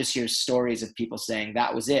I just hear stories of people saying,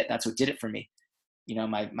 that was it. That's what did it for me.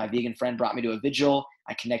 My vegan friend brought me to a vigil.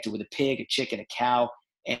 I connected with a pig, a chicken, a cow,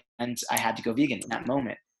 and I had to go vegan in that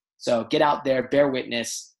moment. So get out there, bear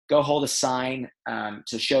witness, go hold a sign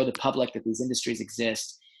to show the public that these industries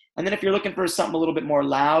exist. And then if you're looking for something a little bit more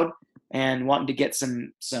loud and wanting to get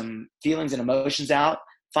some feelings and emotions out,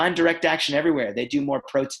 find Direct Action Everywhere. They do more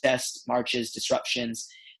protests, marches, disruptions.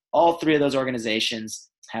 All 3 of those organizations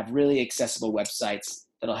have really accessible websites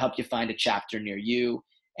that'll help you find a chapter near you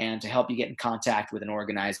and to help you get in contact with an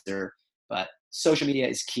organizer. But social media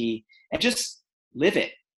is key, and just live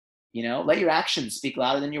it. Let your actions speak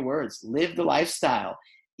louder than your words. Live the lifestyle.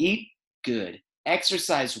 Eat good.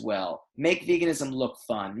 Exercise well. Make veganism look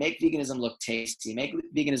fun. Make veganism look tasty. Make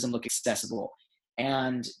veganism look accessible.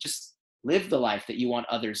 And just live the life that you want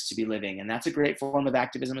others to be living. And that's a great form of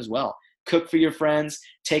activism as well. Cook for your friends.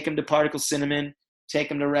 Take them to Particle Cinnamon. Take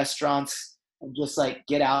them to restaurants. And just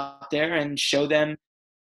get out there and show them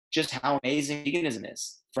just how amazing veganism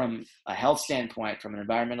is from a health standpoint, from an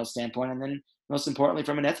environmental standpoint, and then most importantly,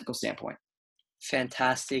 from an ethical standpoint.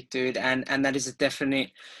 Fantastic, dude. And that is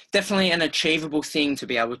definitely an achievable thing to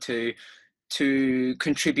be able to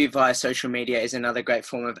contribute via social media is another great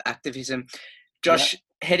form of activism. Josh,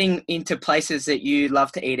 heading into places that you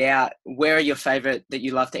love to eat out, where are your favorite that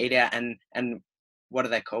you love to eat out, and what are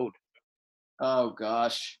they called? Oh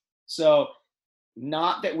gosh. So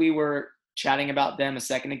not that we were chatting about them a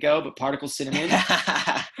second ago, but Particle Cinnamon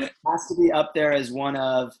has to be up there as one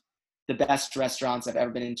of the best restaurants I've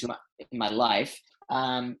ever been into in my life.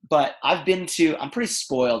 But I'm pretty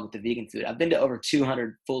spoiled with the vegan food. I've been to over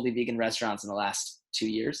 200 fully vegan restaurants in the last 2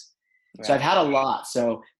 years. Right. So I've had a lot.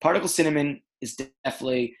 So Particle Cinnamon is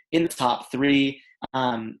definitely in the top 3. I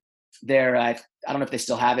don't know if they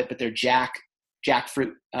still have it, but their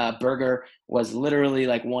jackfruit burger was literally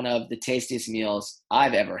like one of the tastiest meals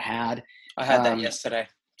I've ever had. I had that yesterday,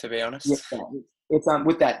 to be honest. Yeah, it's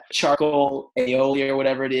with that charcoal aioli or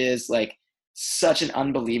whatever it is, like such an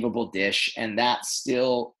unbelievable dish. And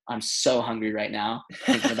I'm so hungry right now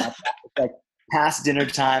thinking about that. It's like past dinner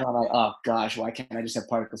time, I'm like, oh gosh, why can't I just have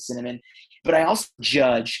Particle Cinnamon? But I also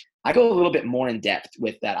I go a little bit more in depth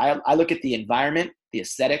with that. I look at the environment, the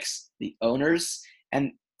aesthetics, the owners,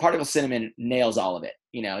 and Particle Cinnamon nails all of it,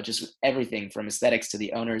 just everything from aesthetics to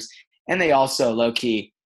the owners. And they also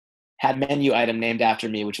low-key had menu item named after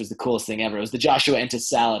me, which was the coolest thing ever. It was the Joshua Entis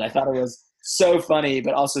salad. I thought it was so funny,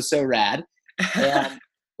 but also so rad. And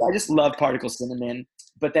I just love Particle Cinnamon.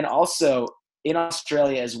 But then also in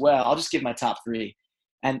Australia as well, I'll just give my top 3.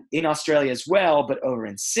 And in Australia as well, but over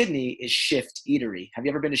in Sydney, is Shift Eatery. Have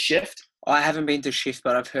you ever been to Shift? I haven't been to Shift,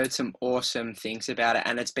 but I've heard some awesome things about it,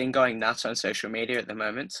 and it's been going nuts on social media at the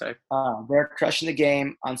moment. So they're crushing the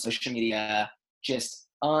game on social media. Just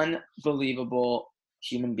unbelievable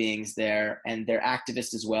human beings there, and they're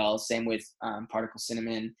activists as well. Same with Particle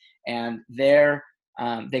Cinnamon, and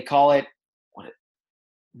they call it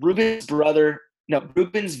Ruben's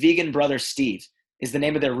vegan brother Steve is the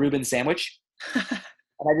name of their Reuben sandwich.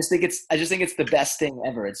 And I just think it's the best thing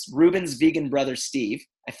ever. It's Ruben's vegan brother Steve.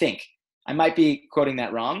 I think I might be quoting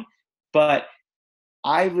that wrong, but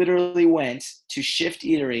I literally went to Shift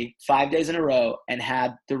Eatery 5 days in a row and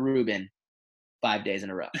had the Reuben 5 days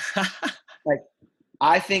in a row. Like,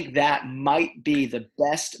 I think that might be the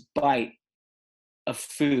best bite of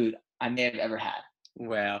food I may have ever had.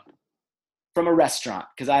 Wow. From a restaurant,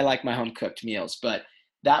 because I like my home cooked meals, but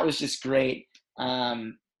that was just great.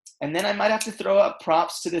 And then I might have to throw up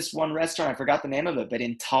props to this one restaurant. I forgot the name of it, but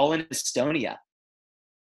in Tallinn, Estonia.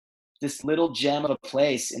 This little gem of a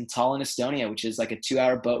place in Tallinn, Estonia, which is like a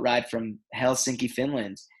 2-hour boat ride from Helsinki,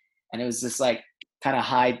 Finland. And it was this like kind of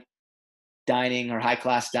high dining or high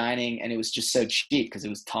class dining. And it was just so cheap because it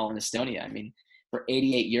was Tallinn, Estonia. I mean, for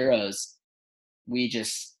 88 euros, we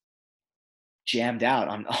just jammed out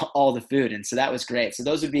on all the food. And so that was great. So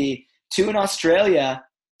those would be 2 in Australia.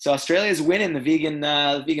 So Australia's winning the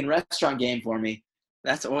vegan restaurant game for me.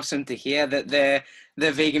 That's awesome to hear that the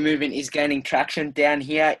vegan movement is gaining traction down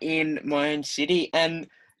here in my own city. And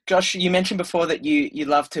Josh, you mentioned before that you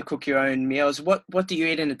love to cook your own meals. What do you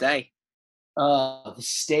eat in a day? The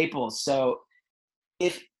staples. So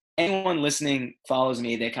if anyone listening follows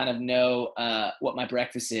me, they kind of know what my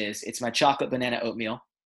breakfast is. It's my chocolate banana oatmeal.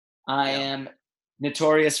 I am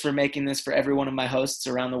notorious for making this for every one of my hosts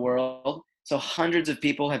around the world. So hundreds of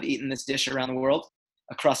people have eaten this dish around the world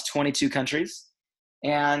across 22 countries.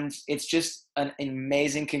 And it's just an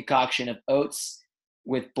amazing concoction of oats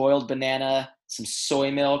with boiled banana, some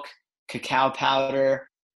soy milk, cacao powder,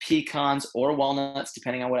 pecans or walnuts,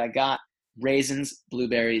 depending on what I got, raisins,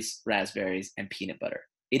 blueberries, raspberries, and peanut butter.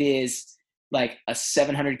 It is like a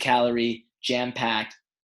 700-calorie, jam-packed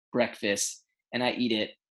breakfast, and I eat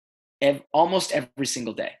it almost every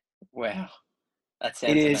single day. Wow. That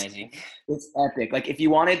sounds amazing. It's epic. Like if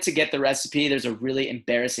you wanted to get the recipe, there's a really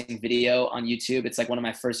embarrassing video on YouTube. It's like one of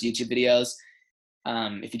my first YouTube videos.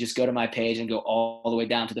 If you just go to my page and go all the way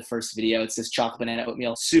down to the first video, it says chocolate banana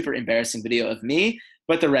oatmeal, super embarrassing video of me,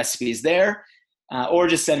 but the recipe is there. Or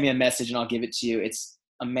just send me a message and I'll give it to you. It's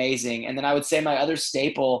amazing. And then I would say my other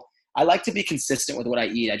staple, I like to be consistent with what I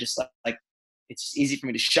eat. I just like it's just easy for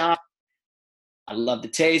me to shop. I love the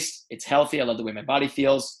taste. It's healthy. I love the way my body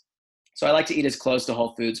feels. So I like to eat as close to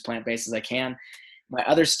whole foods, plant-based as I can. My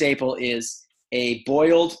other staple is a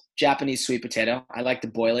boiled Japanese sweet potato. I like to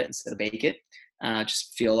boil it instead of bake it.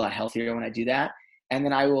 Just feel a lot healthier when I do that. And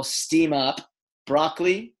then I will steam up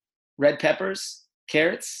broccoli, red peppers,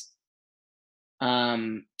 carrots,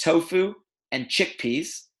 tofu, and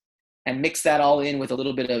chickpeas, and mix that all in with a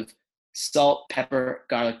little bit of salt, pepper,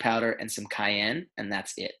 garlic powder, and some cayenne, and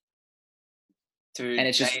that's it. Dude, And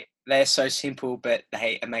it's just, they're so simple, but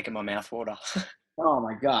they are making my mouth water. oh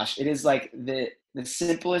my gosh, it is like the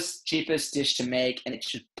simplest, cheapest dish to make, and it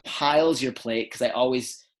just piles your plate because I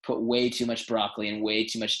always put way too much broccoli and way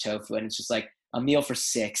too much tofu, and it's just like a meal for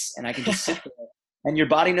six, and I can just sit there, and your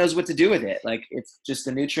body knows what to do with it. Like, it's just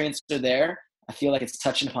the nutrients are there. I feel like it's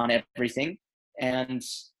touching upon everything, and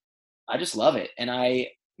I just love it, and I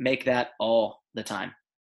make that all the time.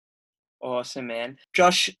 Awesome, man.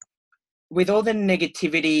 Josh, with all the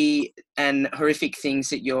negativity and horrific things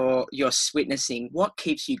that you're witnessing, what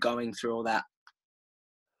keeps you going through all that?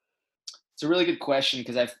 It's a really good question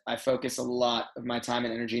because I focus a lot of my time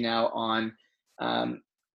and energy now on um,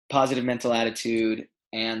 positive mental attitude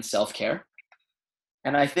and self-care.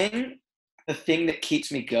 And I think the thing that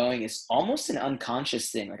keeps me going is almost an unconscious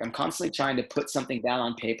thing. Like, I'm constantly trying to put something down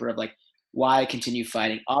on paper of like why I continue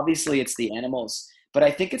fighting. Obviously, it's the animals, but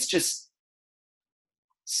I think it's just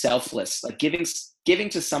selfless, like giving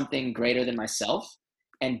to something greater than myself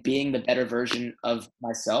and being the better version of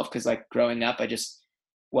myself. Because like growing up, I just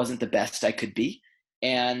wasn't the best I could be,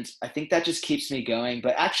 and I think that just keeps me going.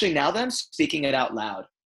 But actually, now that I'm speaking it out loud,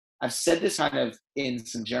 I've said this kind of in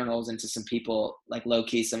some journals and to some people, like low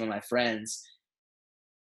key, some of my friends.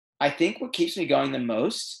 I think what keeps me going the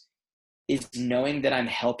most is knowing that I'm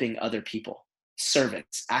helping other people.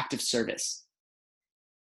 Service, active service.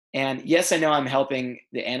 And yes, I know I'm helping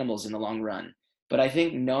the animals in the long run, but I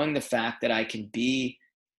think knowing the fact that I can be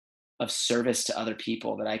of service to other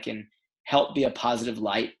people, that I can help be a positive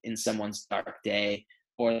light in someone's dark day,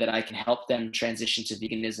 or that I can help them transition to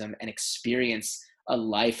veganism and experience a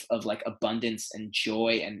life of like abundance and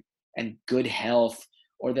joy and good health,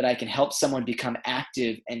 or that I can help someone become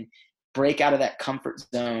active and break out of that comfort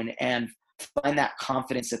zone and find that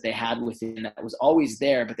confidence that they had within that was always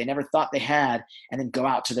there, but they never thought they had, and then go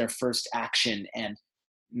out to their first action and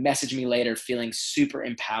message me later feeling super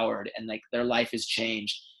empowered and like their life has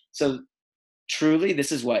changed. So truly,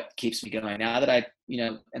 this is what keeps me going now that I,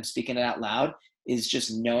 am speaking it out loud, is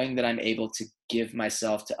just knowing that I'm able to give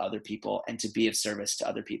myself to other people and to be of service to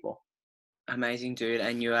other people. Amazing, dude.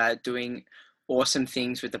 And you are doing awesome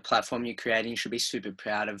things with the platform you're creating. You should be super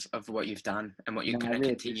proud of what you've done and what you're No, I going to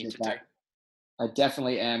really continue appreciate to do. that. I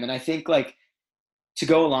definitely am. And I think like to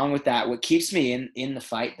go along with that, what keeps me in the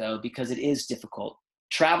fight though, because it is difficult,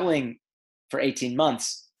 traveling for 18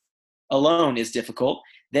 months alone is difficult.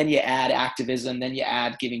 Then you add activism, then you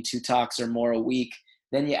add giving 2 talks or more a week,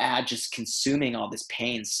 then you add just consuming all this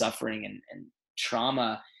pain, suffering, and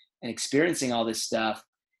trauma and experiencing all this stuff.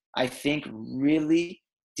 I think really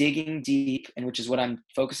digging deep, and which is what I'm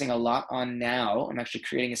focusing a lot on now. I'm actually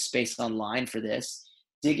creating a space online for this,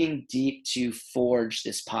 digging deep to forge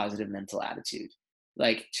this positive mental attitude,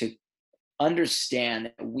 like to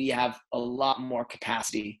understand that we have a lot more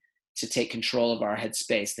capacity to take control of our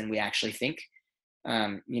headspace than we actually think.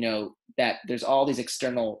 That there's all these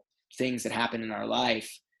external things that happen in our life.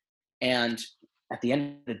 And at the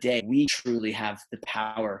end of the day, we truly have the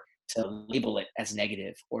power to label it as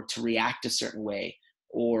negative or to react a certain way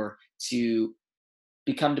or to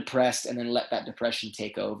become depressed and then let that depression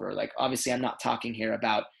take over. Like, obviously, I'm not talking here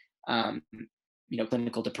about,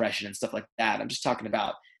 clinical depression and stuff like that. I'm just talking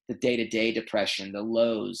about the day-to-day depression, the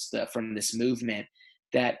lows from this movement,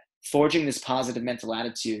 that forging this positive mental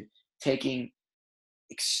attitude, taking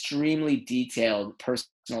extremely detailed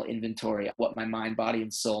personal inventory of what my mind, body,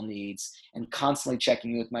 and soul needs, and constantly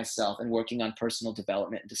checking with myself and working on personal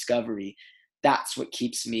development and discovery. That's what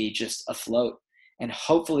keeps me just afloat. And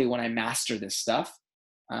hopefully when I master this stuff,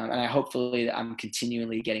 and hopefully I'm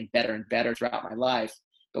continually getting better and better throughout my life,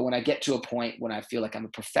 but when I get to a point when I feel like I'm a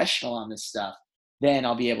professional on this stuff, then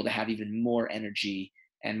I'll be able to have even more energy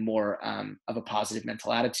and more of a positive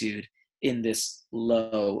mental attitude in this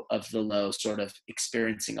low of the low, sort of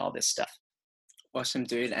experiencing all this stuff. Awesome,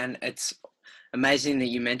 dude. And it's amazing that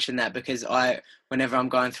you mentioned that, because whenever I'm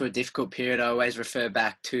going through a difficult period, I always refer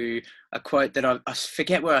back to a quote that I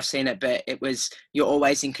forget where I've seen it, but it was, you're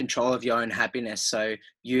always in control of your own happiness. So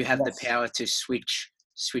you have the power to switch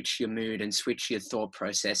your mood and switch your thought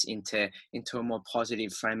process into a more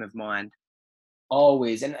positive frame of mind.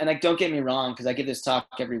 Always. And like, don't get me wrong, because I give this talk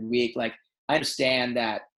every week. Like, I understand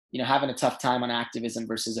that, having a tough time on activism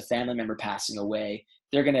versus a family member passing away,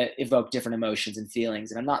 they're going to evoke different emotions and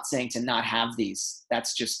feelings. And I'm not saying to not have these.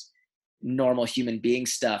 That's just normal human being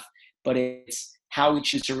stuff. But it's how we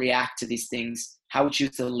choose to react to these things, how we choose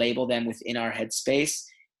to label them within our headspace.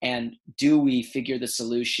 And do we figure the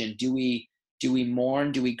solution? Do we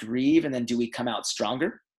mourn? Do we grieve? And then do we come out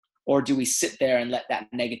stronger? Or do we sit there and let that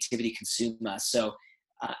negativity consume us? So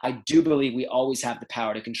I do believe we always have the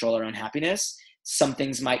power to control our own happiness. some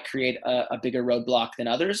things might create a bigger roadblock than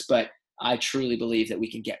others, but I truly believe that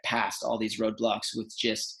we can get past all these roadblocks with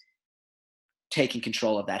just taking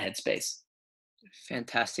control of that headspace.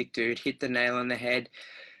 Fantastic, dude. Hit the nail on the head.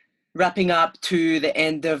 Wrapping up to the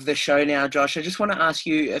end of the show now, Josh, I just want to ask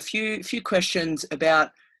you a few questions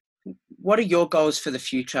about what are your goals for the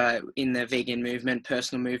future in the vegan movement,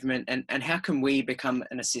 personal movement, and how can we become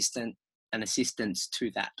an assistance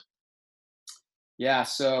to that? Yeah,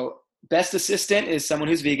 so best assistant is someone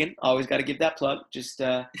who's vegan. Always got to give that plug. Just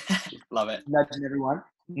Love it. nudging everyone.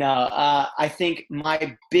 No, I think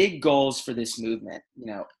my big goals for this movement,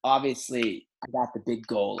 obviously I got the big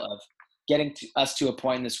goal of getting us to a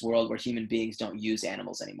point in this world where human beings don't use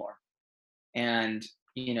animals anymore. And,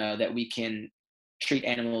 that we can treat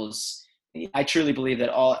animals. I truly believe that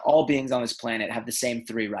all beings on this planet have the same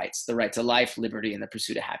three rights: the right to life, liberty, and the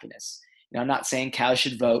pursuit of happiness. I'm not saying cows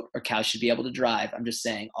should vote or cows should be able to drive. I'm just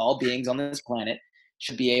saying all beings on this planet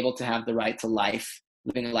should be able to have the right to life,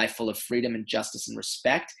 living a life full of freedom and justice and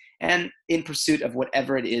respect, and in pursuit of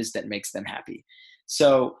whatever it is that makes them happy.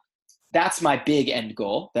 So that's my big end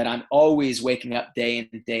goal that I'm always waking up day in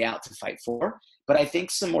and day out to fight for. But I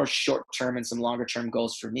think some more short-term and some longer-term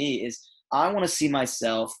goals for me is I want to see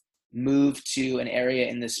myself move to an area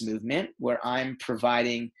in this movement where I'm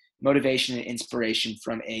providing motivation and inspiration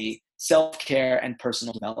from a self-care and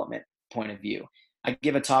personal development point of view. I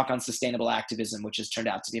give a talk on sustainable activism, which has turned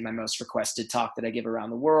out to be my most requested talk that I give around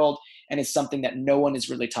the world. And it's something that no one is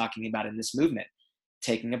really talking about in this movement.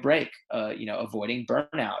 Taking a break, avoiding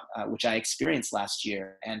burnout, which I experienced last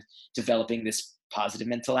year, and developing this positive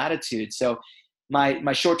mental attitude. So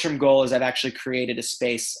my short-term goal is I've actually created a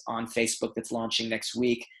space on Facebook that's launching next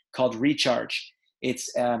week called Recharge.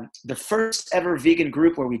 It's the first ever vegan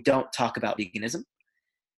group where we don't talk about veganism.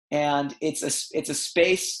 And it's a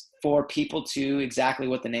space for people to, exactly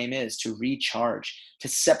what the name is, to recharge, to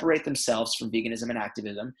separate themselves from veganism and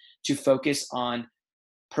activism, to focus on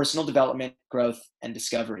personal development, growth, and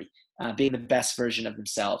discovery, being the best version of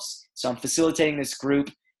themselves. So I'm facilitating this group,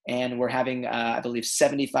 and we're having, I believe,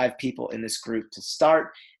 75 people in this group to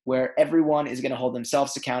start, where everyone is going to hold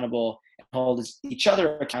themselves accountable and hold each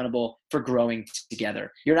other accountable for growing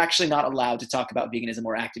together. You're actually not allowed to talk about veganism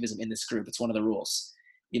or activism in this group. It's one of the rules.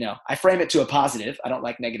 I frame it to a positive. I don't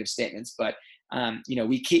like negative statements, but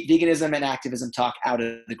we keep veganism and activism talk out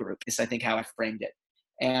of the group. Is, I think, how I framed it.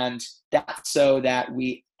 And that's so that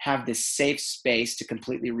we have this safe space to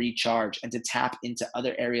completely recharge and to tap into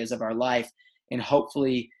other areas of our life, and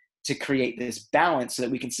hopefully to create this balance so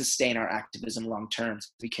that we can sustain our activism long term, so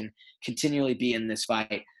we can continually be in this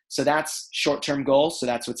fight. So that's short-term goal. So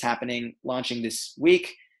that's what's happening, launching this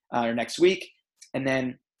week or next week. And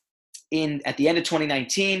then at the end of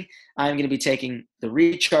 2019, I'm going to be taking the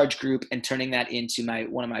Recharge group and turning that into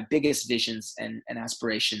one of my biggest visions and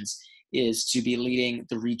aspirations is to be leading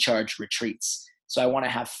the Recharge retreats. So I want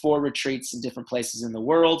to have 4 retreats in different places in the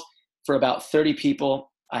world for about 30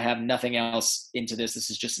 people. I have nothing else into this. This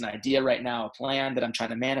is just an idea right now, a plan that I'm trying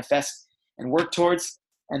to manifest and work towards,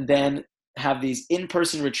 and then have these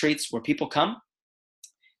in-person retreats where people come,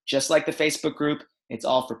 just like the Facebook group. It's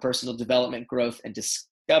all for personal development, growth, and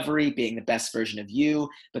discovery, being the best version of you.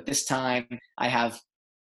 But this time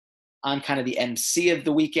I'm kind of the MC of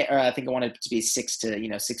the weekend, or I think I want it to be 6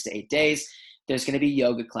 to 8 days. There's going to be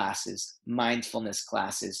yoga classes, mindfulness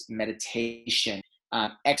classes, meditation,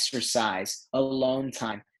 exercise, alone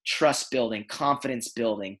time, trust building, confidence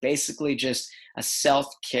building, basically just a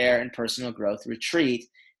self-care and personal growth retreat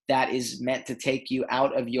that is meant to take you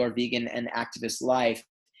out of your vegan and activist life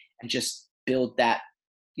and just build that,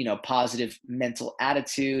 positive mental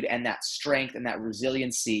attitude and that strength and that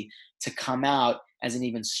resiliency to come out as an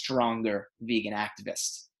even stronger vegan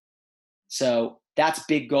activist. So that's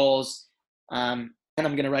big goals. And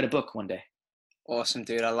I'm going to write a book one day. Awesome,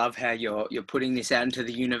 dude. I love how you're putting this out into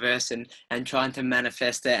the universe and trying to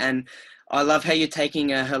manifest it. And I love how you're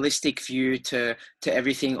taking a holistic view to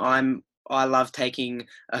everything. I love taking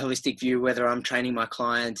a holistic view, whether I'm training my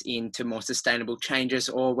clients into more sustainable changes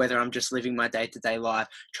or whether I'm just living my day-to-day life,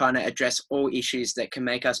 trying to address all issues that can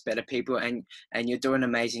make us better people. And you're doing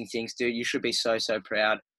amazing things, dude. You should be so, so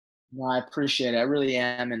proud. No, I appreciate it. I really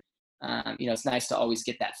am. And, it's nice to always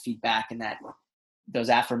get that feedback and those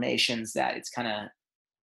affirmations that it's kind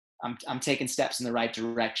of, I'm taking steps in the right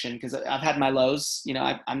direction, because I've had my lows.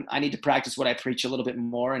 I need to practice what I preach a little bit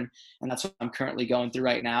more. And that's what I'm currently going through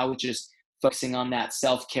right now, which is focusing on that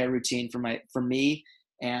self-care routine for me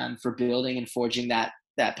and for building and forging that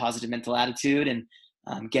positive mental attitude, and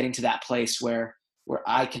getting to that place where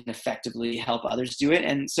I can effectively help others do it.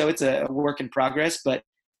 And so it's a work in progress, but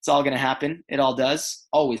it's all going to happen. It all does,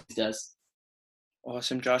 always does.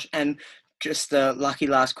 Awesome, Josh. And just the lucky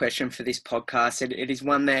last question for this podcast. It is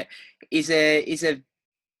one that is a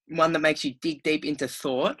one that makes you dig deep into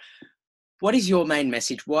thought. What is your main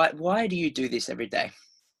message? Why do you do this every day?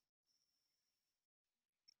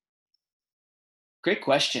 Great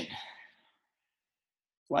question.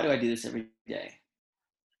 Why do I do this every day?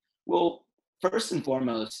 Well, first and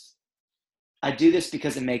foremost, I do this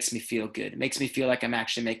because it makes me feel good. It makes me feel like I'm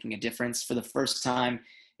actually making a difference. For the first time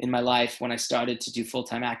in my life, when I started to do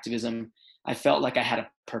full-time activism, I felt like I had a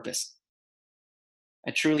purpose.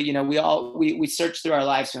 I truly, we search through our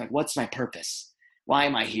lives and like, what's my purpose? Why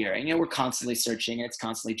am I here? And we're constantly searching and it's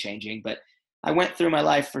constantly changing. But I went through my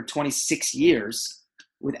life for 26 years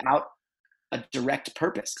without a direct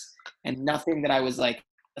purpose and nothing that I was like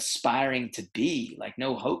aspiring to be, like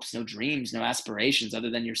no hopes, no dreams, no aspirations other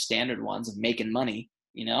than your standard ones of making money.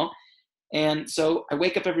 And so I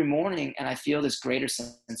wake up every morning and I feel this greater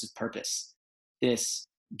sense of purpose, this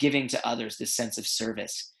giving to others, this sense of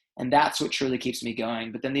service. And that's what truly keeps me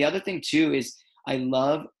going. But then the other thing too is I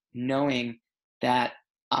love knowing that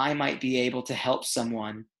I might be able to help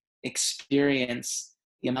someone experience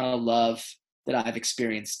the amount of love that I've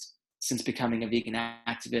experienced since becoming a vegan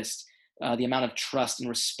activist, the amount of trust and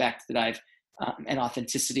respect that and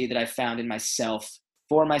authenticity that I've found in myself,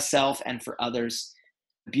 for myself and for others.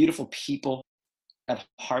 Beautiful people have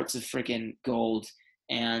hearts of freaking gold.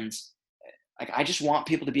 And like, I just want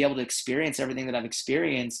people to be able to experience everything that I've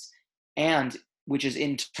experienced, and which is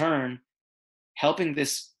in turn helping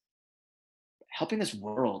this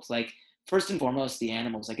world. Like, first and foremost, the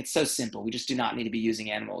animals. Like, it's so simple. We just do not need to be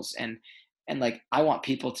using animals. And like, I want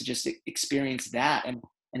people to just experience that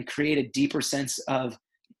and create a deeper sense of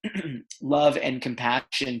love and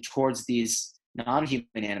compassion towards these non-human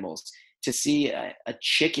animals. To see a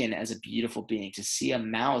chicken as a beautiful being, to see a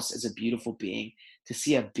mouse as a beautiful being, to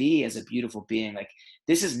see a bee as a beautiful being. Like,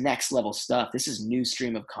 this is next level stuff. This is new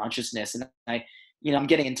stream of consciousness. And I'm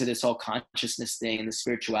getting into this whole consciousness thing and the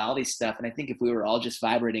spirituality stuff. And I think if we were all just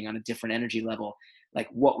vibrating on a different energy level, like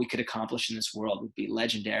what we could accomplish in this world would be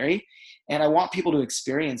legendary. And I want people to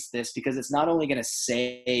experience this because it's not only going to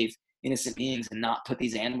save innocent beings and not put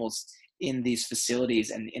these animals in these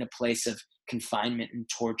facilities and in a place of confinement and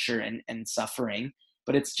torture and suffering,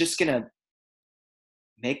 but it's just going to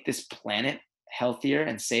make this planet healthier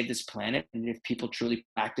and save this planet. And if people truly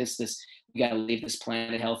practice this, we got to leave this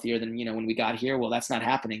planet healthier than, when we got here. Well, that's not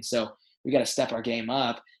happening. So we got to step our game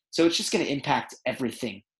up. So it's just going to impact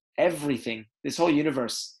everything, this whole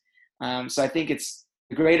universe. So I think it's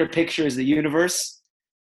the greater picture is the universe.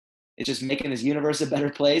 It's just making this universe a better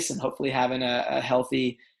place and hopefully having a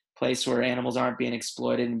healthy place where animals aren't being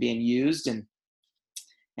exploited and being used,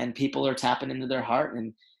 and people are tapping into their heart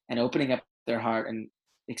and opening up their heart and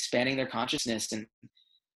expanding their consciousness and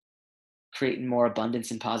creating more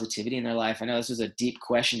abundance and positivity in their life. I know this was a deep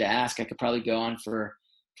question to ask. I could probably go on for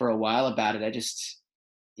a while about it. I just,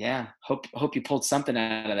 hope you pulled something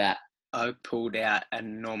out of that. I pulled out an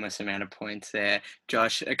enormous amount of points there,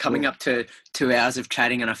 Josh. Coming up to 2 hours of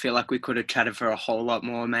chatting, and I feel like we could have chatted for a whole lot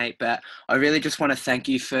more, mate. But I really just want to thank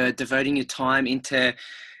you for devoting your time into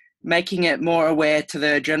making it more aware to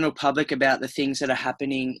the general public about the things that are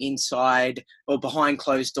happening inside or behind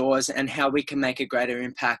closed doors and how we can make a greater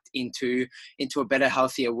impact into a better,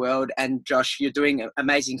 healthier world. And Josh, you're doing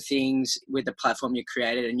amazing things with the platform you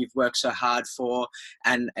created and you've worked so hard for,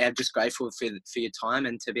 and I'm just grateful for your time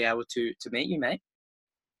and to be able to meet you, mate.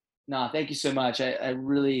 No, thank you so much. I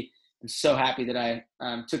really am so happy that I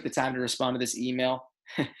took the time to respond to this email.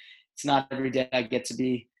 It's not every day I get to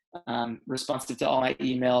be responsive to all my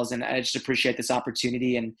emails, and I just appreciate this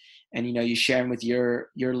opportunity and you sharing with your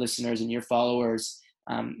listeners and your followers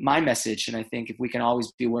my message. And I think if we can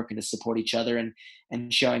always be working to support each other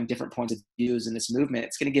and showing different points of views in this movement,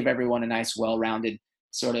 it's going to give everyone a nice, well-rounded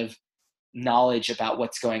sort of knowledge about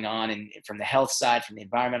what's going on, and from the health side, from the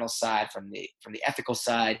environmental side, from the ethical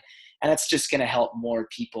side. And that's just going to help more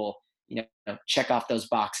people check off those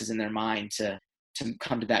boxes in their mind to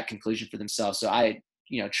come to that conclusion for themselves. So I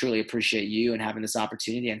truly appreciate you and having this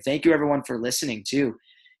opportunity. And thank you everyone for listening too.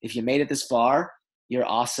 If you made it this far, you're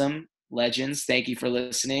awesome. Legends. Thank you for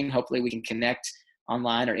listening. Hopefully we can connect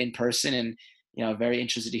online or in person, and very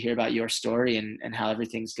interested to hear about your story and how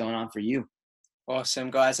everything's going on for you.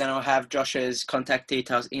 Awesome, guys. And I'll have Josh's contact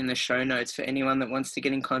details in the show notes for anyone that wants to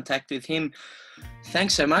get in contact with him.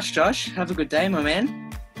 Thanks so much, Josh. Have a good day, my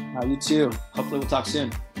man. You too. Hopefully we'll talk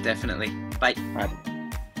soon. Definitely. Bye. All right.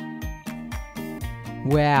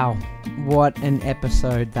 Wow, what an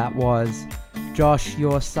episode that was. Josh,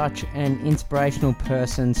 you're such an inspirational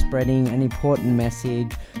person spreading an important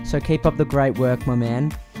message, so keep up the great work, my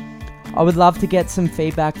man. I would love to get some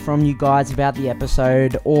feedback from you guys about the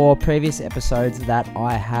episode or previous episodes that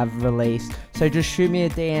I have released. So just shoot me a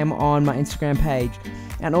DM on my Instagram page.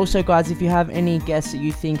 And also, guys, if you have any guests that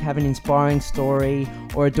you think have an inspiring story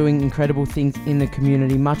or are doing incredible things in the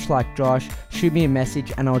community, much like Josh, shoot me a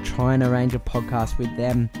message and I'll try and arrange a podcast with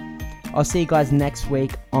them. I'll see you guys next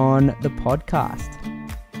week on the podcast.